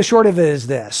long and the short of it is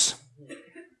this.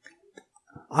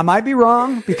 I might be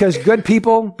wrong, because good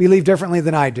people believe differently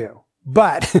than I do.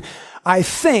 But I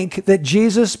think that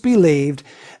Jesus believed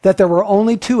that there were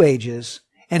only two ages,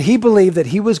 and he believed that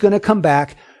he was going to come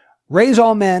back, raise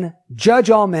all men, judge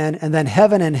all men, and then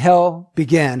heaven and hell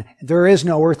begin. There is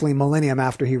no earthly millennium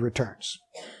after he returns.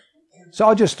 So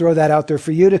I'll just throw that out there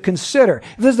for you to consider.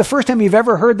 If this is the first time you've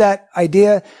ever heard that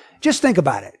idea, just think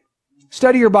about it.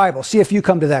 Study your Bible. See if you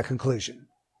come to that conclusion.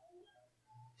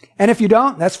 And if you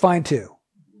don't, that's fine too.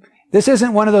 This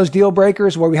isn't one of those deal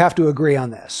breakers where we have to agree on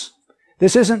this.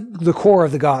 This isn't the core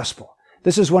of the gospel.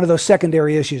 This is one of those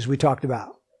secondary issues we talked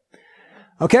about.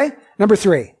 Okay? Number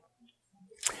 3.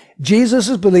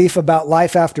 Jesus' belief about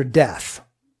life after death.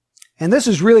 And this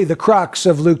is really the crux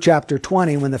of Luke chapter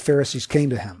 20 when the Pharisees came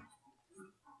to him.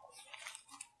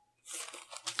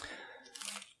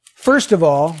 First of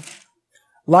all,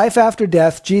 life after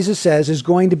death, Jesus says, is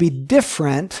going to be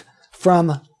different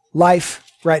from life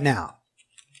right now.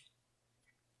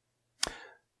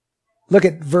 Look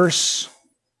at verse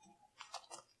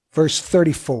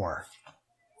 34.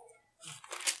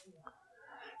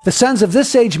 The sons of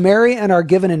this age marry and are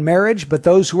given in marriage, but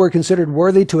those who are considered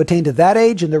worthy to attain to that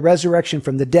age and the resurrection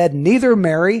from the dead neither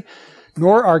marry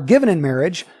nor are given in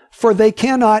marriage, for they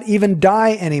cannot even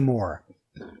die anymore,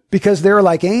 because they're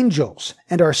like angels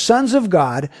and are sons of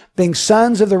God, being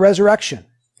sons of the resurrection.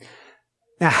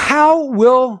 Now, how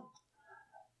will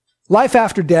life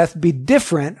after death be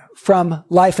different from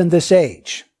life in this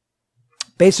age?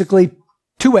 Basically,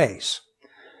 2 ways.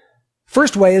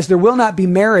 First way is there will not be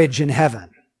marriage in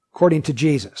heaven, according to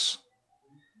Jesus.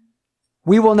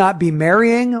 We will not be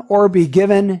marrying or be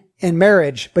given in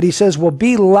marriage, but he says we'll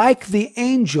be like the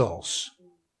angels.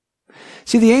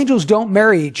 See, the angels don't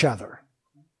marry each other.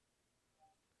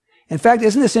 In fact,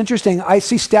 isn't this interesting? I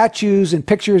see statues and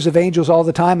pictures of angels all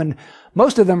the time, and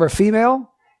most of them are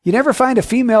female. You never find a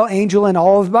female angel in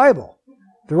all of the Bible.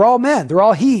 They're all men. They're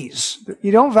all he's.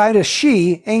 You don't find a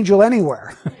she angel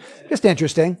anywhere. Just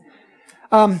interesting.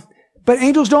 But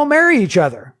angels don't marry each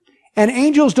other. And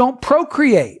angels don't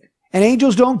procreate. And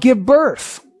angels don't give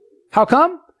birth. How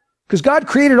come? Because God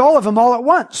created all of them all at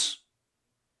once.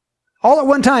 All at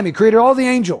one time, he created all the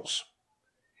angels.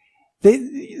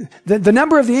 The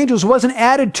number of the angels wasn't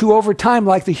added to over time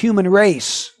like the human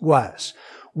race was.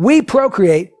 We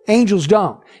procreate, angels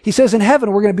don't. He says in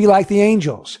heaven we're going to be like the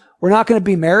angels. We're not going to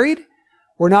be married.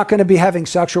 We're not going to be having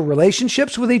sexual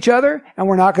relationships with each other. And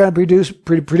we're not going to be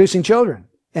producing children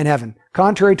in heaven,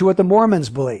 contrary to what the Mormons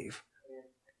believe.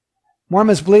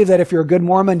 Mormons believe that if you're a good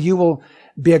Mormon, you will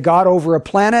be a god over a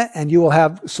planet and you will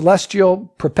have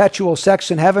celestial, perpetual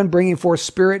sex in heaven, bringing forth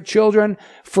spirit children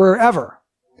forever.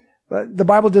 But the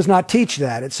Bible does not teach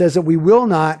that. It says that we will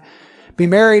not be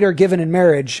married or given in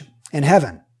marriage in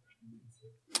heaven.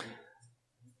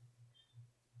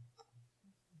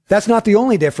 That's not the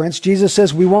only difference. Jesus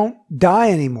says we won't die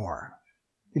anymore.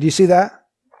 Did you see that?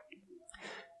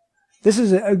 This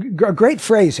is a great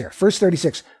phrase here. Verse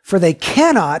 36. For they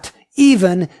cannot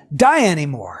even die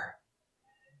anymore.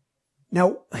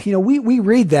 Now, we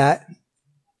read that,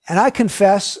 and I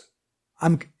confess,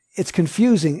 it's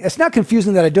confusing. It's not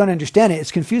confusing that I don't understand it.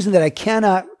 It's confusing that I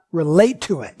cannot relate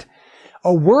to it.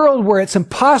 A world where it's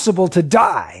impossible to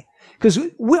die. Because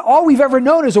all we've ever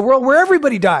known is a world where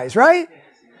everybody dies, right?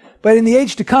 But in the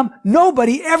age to come,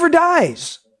 nobody ever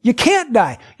dies. You can't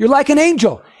die. You're like an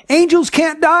angel. Angels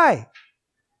can't die.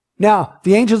 Now,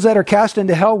 the angels that are cast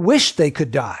into hell wish they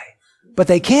could die, but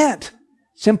they can't.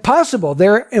 It's impossible.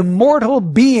 They're immortal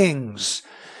beings.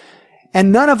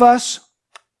 And none of us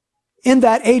in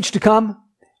that age to come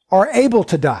are able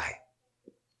to die.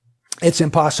 It's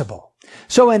impossible.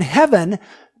 So in heaven,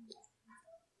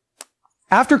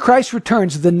 after Christ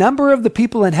returns, the number of the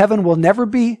people in heaven will never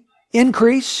be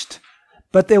increased,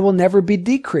 but they will never be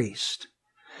decreased.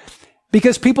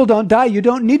 Because people don't die, you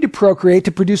don't need to procreate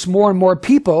to produce more and more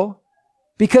people.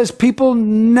 because people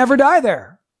never die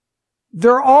there.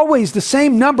 They're always, the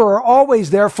same number are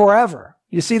always there forever.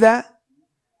 You see that?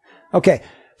 Okay,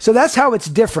 so that's how it's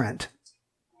different.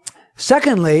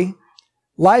 Secondly,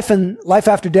 life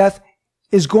after death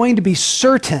is going to be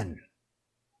certain.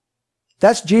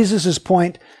 That's Jesus'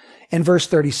 point in verse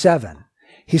 37.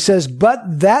 He says, but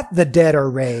that the dead are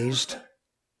raised,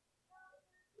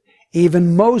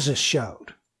 even Moses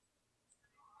showed.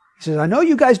 He says, I know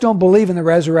you guys don't believe in the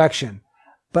resurrection,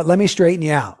 but let me straighten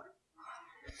you out.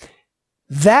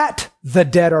 That the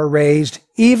dead are raised,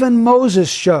 even Moses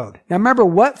showed. Now remember,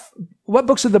 what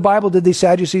books of the Bible did these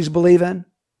Sadducees believe in?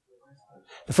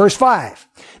 The first 5.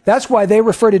 That's why they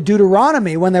refer to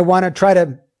Deuteronomy when they want to try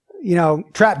to,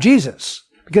 trap Jesus,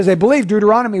 because they believe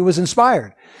Deuteronomy was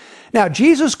inspired. Now,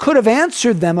 Jesus could have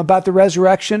answered them about the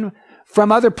resurrection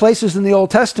from other places in the Old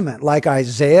Testament, like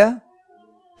Isaiah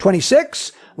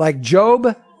 26, like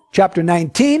Job chapter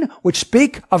 19, which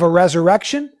speak of a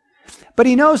resurrection. But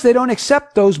he knows they don't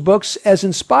accept those books as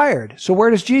inspired. So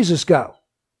where does Jesus go?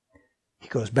 He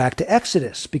goes back to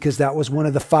Exodus, because that was one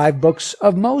of the 5 books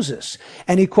of Moses.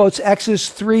 And he quotes Exodus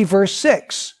 3, verse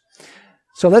 6.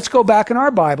 So let's go back in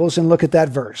our Bibles and look at that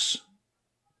verse.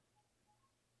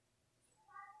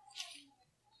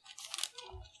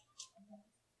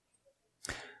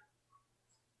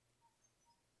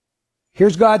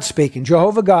 Here's God speaking,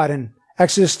 Jehovah God in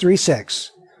Exodus 3,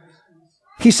 6.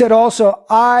 He said also,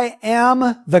 I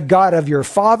am the God of your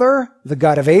father, the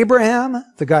God of Abraham,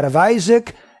 the God of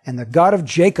Isaac, and the God of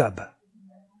Jacob.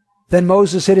 Then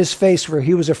Moses hid his face, for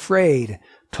he was afraid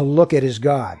to look at his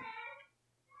God.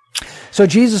 So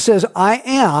Jesus says, I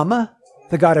am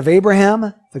the God of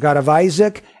Abraham, the God of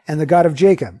Isaac, and the God of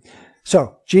Jacob.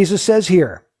 So Jesus says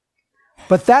here,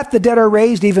 but that the dead are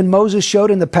raised, even Moses showed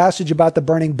in the passage about the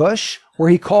burning bush, where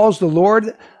he calls the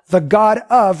Lord the God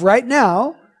of, right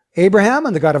now, Abraham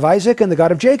and the God of Isaac and the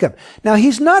God of Jacob. Now,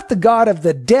 he's not the God of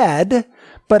the dead,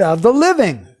 but of the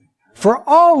living. For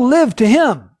all live to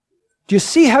him. Do you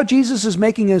see how Jesus is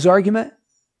making his argument?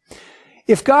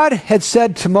 If God had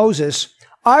said to Moses,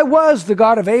 I was the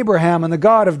God of Abraham and the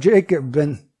God of Jacob,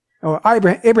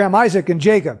 Abraham, Isaac, and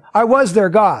Jacob. I was their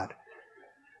God.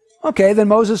 Okay, then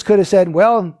Moses could have said,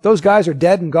 well, those guys are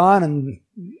dead and gone and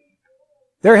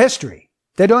they're history.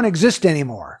 They don't exist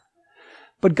anymore.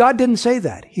 But God didn't say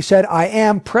that. He said, I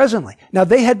am presently. Now,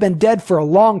 they had been dead for a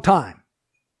long time.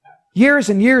 Years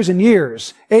and years and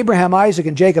years. Abraham, Isaac,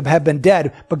 and Jacob have been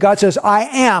dead. But God says, I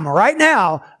am right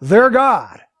now their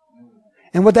God.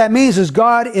 And what that means is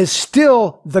God is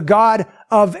still the God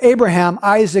of Abraham,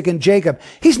 Isaac, and Jacob.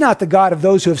 He's not the God of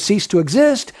those who have ceased to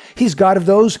exist. He's God of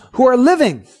those who are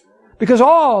living, because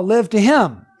all live to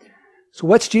him. So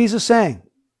what's Jesus saying?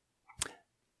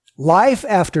 Life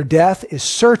after death is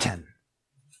certain.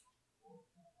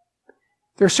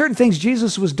 There are certain things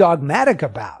Jesus was dogmatic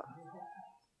about.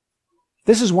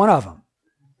 This is one of them.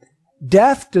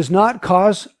 Death does not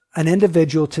cause an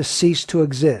individual to cease to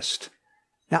exist.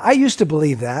 Now, I used to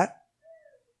believe that.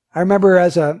 I remember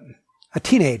as a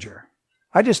teenager,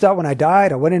 I just thought when I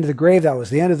died, I went into the grave, that was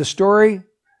the end of the story.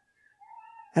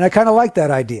 And I kind of liked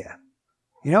that idea.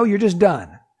 You're just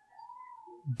done.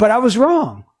 But I was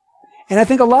wrong. And I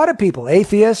think a lot of people,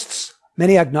 atheists,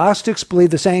 many agnostics, believe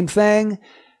the same thing.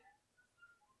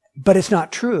 But it's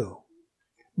not true.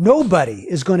 Nobody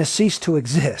is going to cease to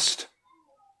exist.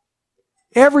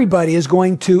 Everybody is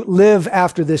going to live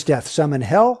after this death. Some in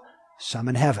hell, some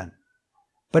in heaven.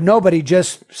 But nobody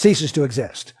just ceases to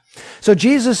exist. So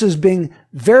Jesus is being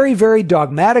very, very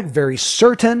dogmatic, very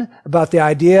certain about the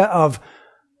idea of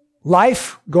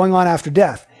life going on after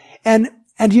death. And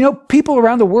people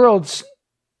around the world,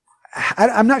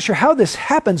 I'm not sure how this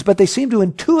happens, but they seem to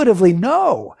intuitively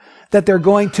know that they're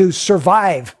going to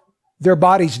survive their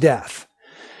body's death.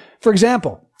 For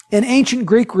example, in ancient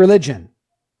Greek religion,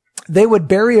 they would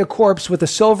bury a corpse with a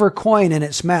silver coin in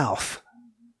its mouth.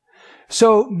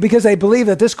 So, because they believed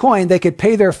that this coin, they could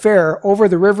pay their fare over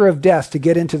the river of death to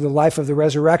get into the life of the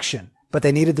resurrection. But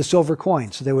they needed the silver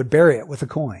coin, so they would bury it with a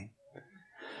coin.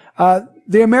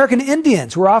 The American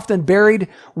Indians were often buried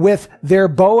with their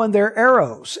bow and their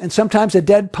arrows, and sometimes a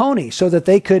dead pony, so that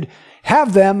they could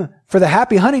have them for the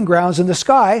happy hunting grounds in the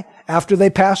sky after they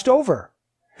passed over.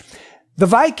 The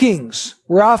Vikings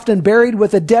were often buried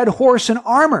with a dead horse and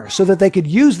armor, so that they could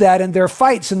use that in their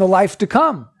fights in the life to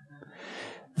come.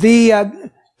 The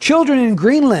children in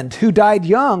Greenland who died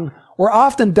young were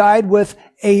often died with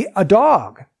a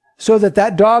dog, so that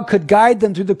that dog could guide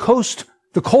them through the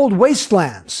cold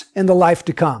wastelands in the life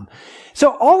to come.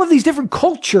 So all of these different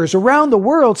cultures around the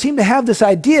world seem to have this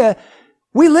idea,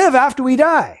 we live after we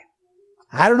die.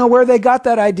 I don't know where they got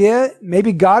that idea.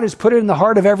 Maybe God has put it in the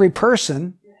heart of every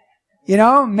person.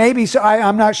 Maybe so.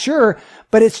 I'm not sure,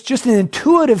 but it's just an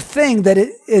intuitive thing that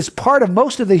it is part of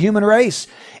most of the human race.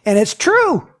 And it's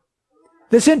true.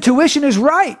 This intuition is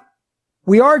right.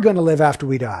 We are going to live after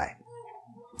we die.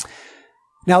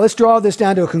 Now let's draw this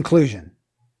down to a conclusion.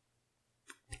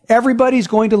 Everybody's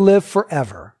going to live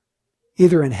forever,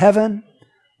 either in heaven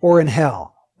or in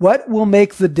hell. What will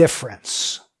make the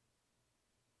difference?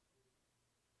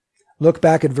 Look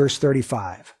back at verse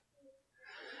 35.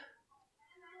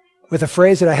 With a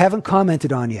phrase that I haven't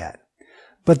commented on yet.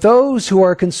 But those who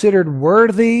are considered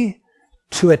worthy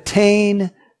to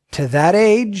attain to that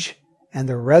age and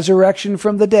the resurrection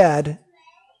from the dead,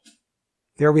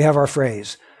 there we have our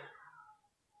phrase.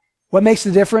 What makes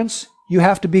the difference? You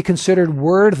have to be considered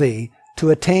worthy to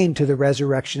attain to the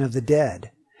resurrection of the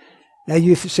dead. Now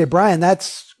you say, Brian,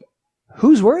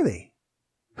 who's worthy?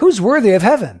 Who's worthy of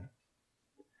heaven?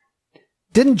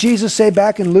 Didn't Jesus say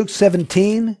back in Luke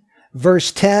 17,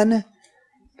 verse 10,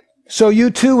 so you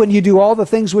too, when you do all the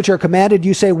things which are commanded,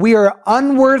 you say, we are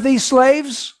unworthy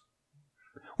slaves?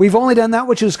 We've only done that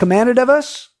which is commanded of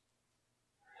us?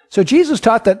 So Jesus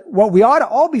taught that what we ought to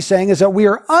all be saying is that we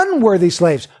are unworthy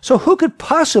slaves. So who could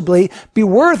possibly be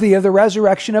worthy of the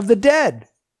resurrection of the dead?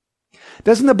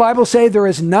 Doesn't the Bible say there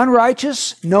is none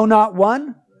righteous, no, not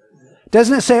one?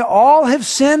 Doesn't it say all have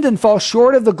sinned and fall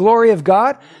short of the glory of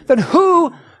God? Then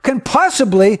who can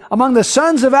possibly, among the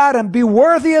sons of Adam, be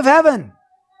worthy of heaven?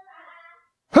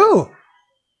 Who?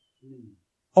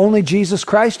 Only Jesus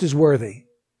Christ is worthy.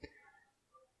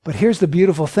 But here's the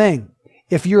beautiful thing.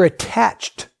 If you're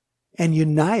attached and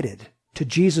united to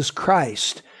Jesus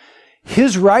Christ,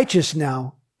 His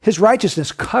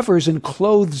righteousness covers and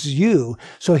clothes you.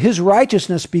 So His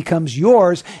righteousness becomes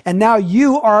yours, and now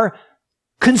you are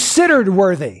considered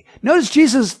worthy. Notice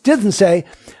Jesus didn't say,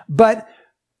 but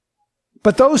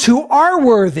those who are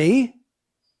worthy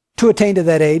to attain to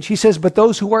that age, He says, but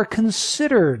those who are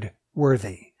considered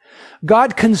worthy.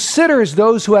 God considers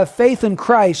those who have faith in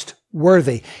Christ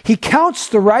worthy. He counts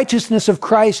the righteousness of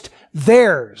Christ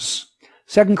theirs.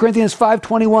 2 Corinthians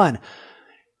 5:21.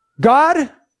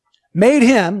 God made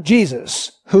Him,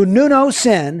 Jesus, who knew no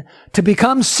sin, to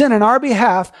become sin on our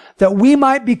behalf, that we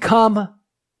might become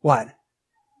what?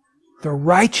 The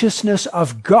righteousness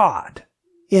of God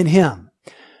in Him.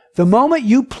 The moment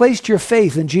you placed your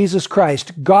faith in Jesus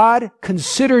Christ, God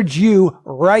considered you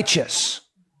righteous.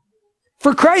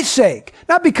 For Christ's sake.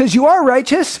 Not because you are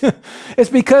righteous.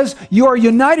 It's because you are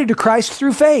united to Christ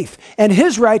through faith. And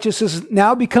His righteousness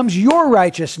now becomes your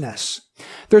righteousness.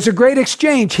 There's a great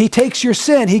exchange. He takes your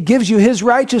sin. He gives you His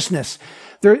righteousness.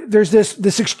 There's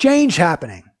this exchange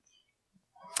happening.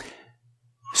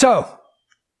 So,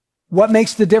 what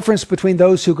makes the difference between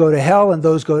those who go to hell and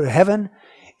those who go to heaven?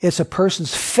 It's a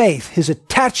person's faith, his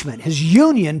attachment, his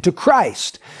union to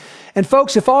Christ. And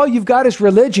folks, if all you've got is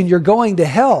religion, you're going to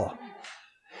hell.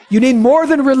 You need more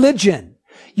than religion.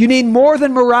 You need more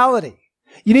than morality.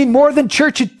 You need more than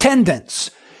church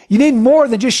attendance. You need more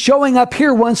than just showing up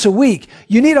here once a week.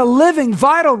 You need a living,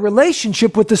 vital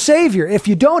relationship with the Savior. If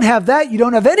you don't have that, you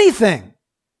don't have anything.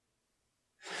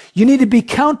 You need to be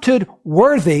counted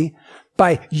worthy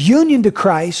by union to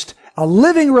Christ, a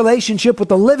living relationship with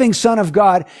the living Son of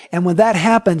God. And when that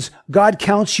happens, God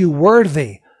counts you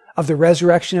worthy of the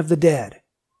resurrection of the dead.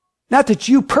 Not that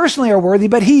you personally are worthy,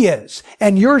 but He is.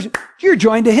 And you're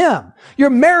joined to Him. You're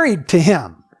married to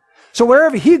Him. So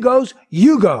wherever He goes,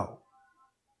 you go.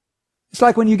 It's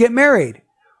like when you get married.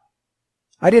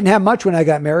 I didn't have much when I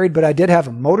got married, but I did have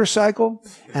a motorcycle,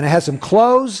 and I had some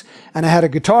clothes, and I had a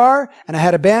guitar, and I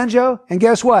had a banjo, and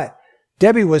guess what?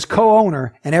 Debbie was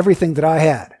co-owner in everything that I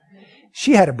had.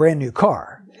 She had a brand new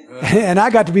car, and I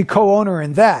got to be co-owner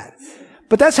in that.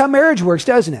 But that's how marriage works,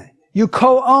 doesn't it? You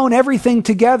co-own everything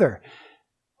together.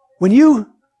 When you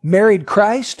married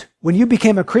Christ, when you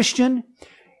became a Christian,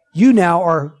 you now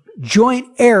are joint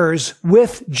heirs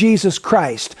with Jesus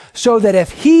Christ. So that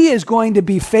if He is going to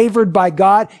be favored by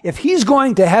God, if He's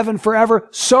going to heaven forever,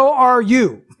 so are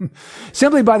you.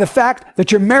 Simply by the fact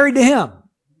that you're married to Him.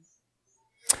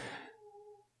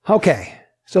 Okay,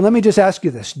 so let me just ask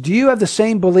you this. Do you have the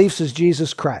same beliefs as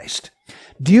Jesus Christ?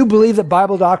 Do you believe that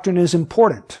Bible doctrine is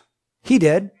important? He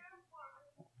did.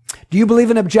 Do you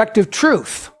believe in objective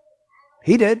truth?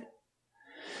 He did.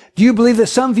 Do you believe that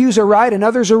some views are right and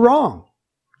others are wrong?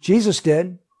 Jesus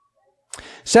did.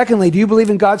 Secondly, do you believe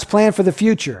in God's plan for the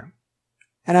future?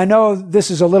 And I know this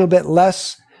is a little bit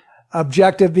less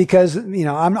objective because, I'm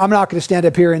not going to stand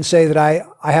up here and say that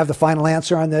I have the final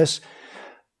answer on this.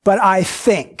 But I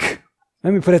think,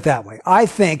 let me put it that way. I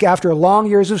think after long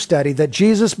years of study that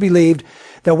Jesus believed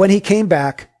that when he came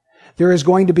back, there is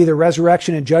going to be the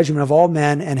resurrection and judgment of all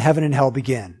men, and heaven and hell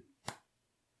begin.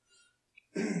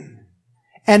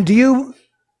 And do you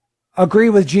agree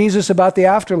with Jesus about the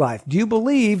afterlife? Do you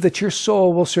believe that your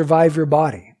soul will survive your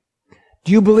body?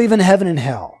 Do you believe in heaven and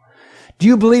hell? Do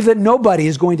you believe that nobody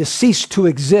is going to cease to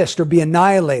exist or be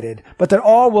annihilated, but that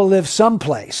all will live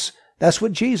someplace? That's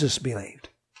what Jesus believed.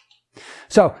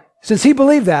 So, since he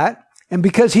believed that, and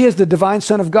because he is the divine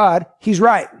Son of God, he's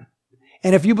right.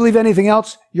 And if you believe anything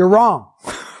else, you're wrong.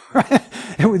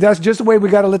 That's just the way we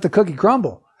got to let the cookie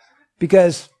crumble,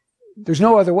 because there's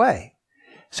no other way.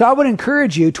 So I would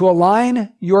encourage you to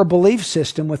align your belief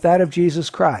system with that of Jesus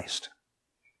Christ.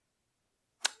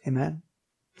 Amen.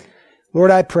 Lord,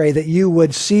 I pray that you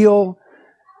would seal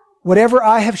whatever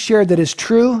I have shared that is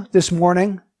true this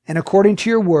morning, and according to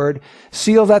your word,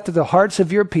 seal that to the hearts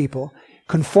of your people.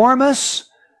 Conform us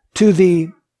to the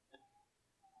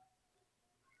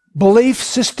belief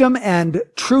system and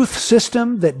truth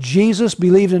system that Jesus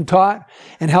believed and taught,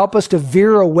 and help us to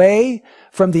veer away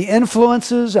from the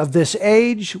influences of this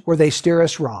age where they steer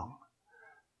us wrong.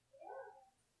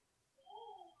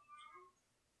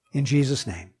 In Jesus'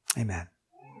 name, amen.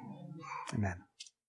 Amen.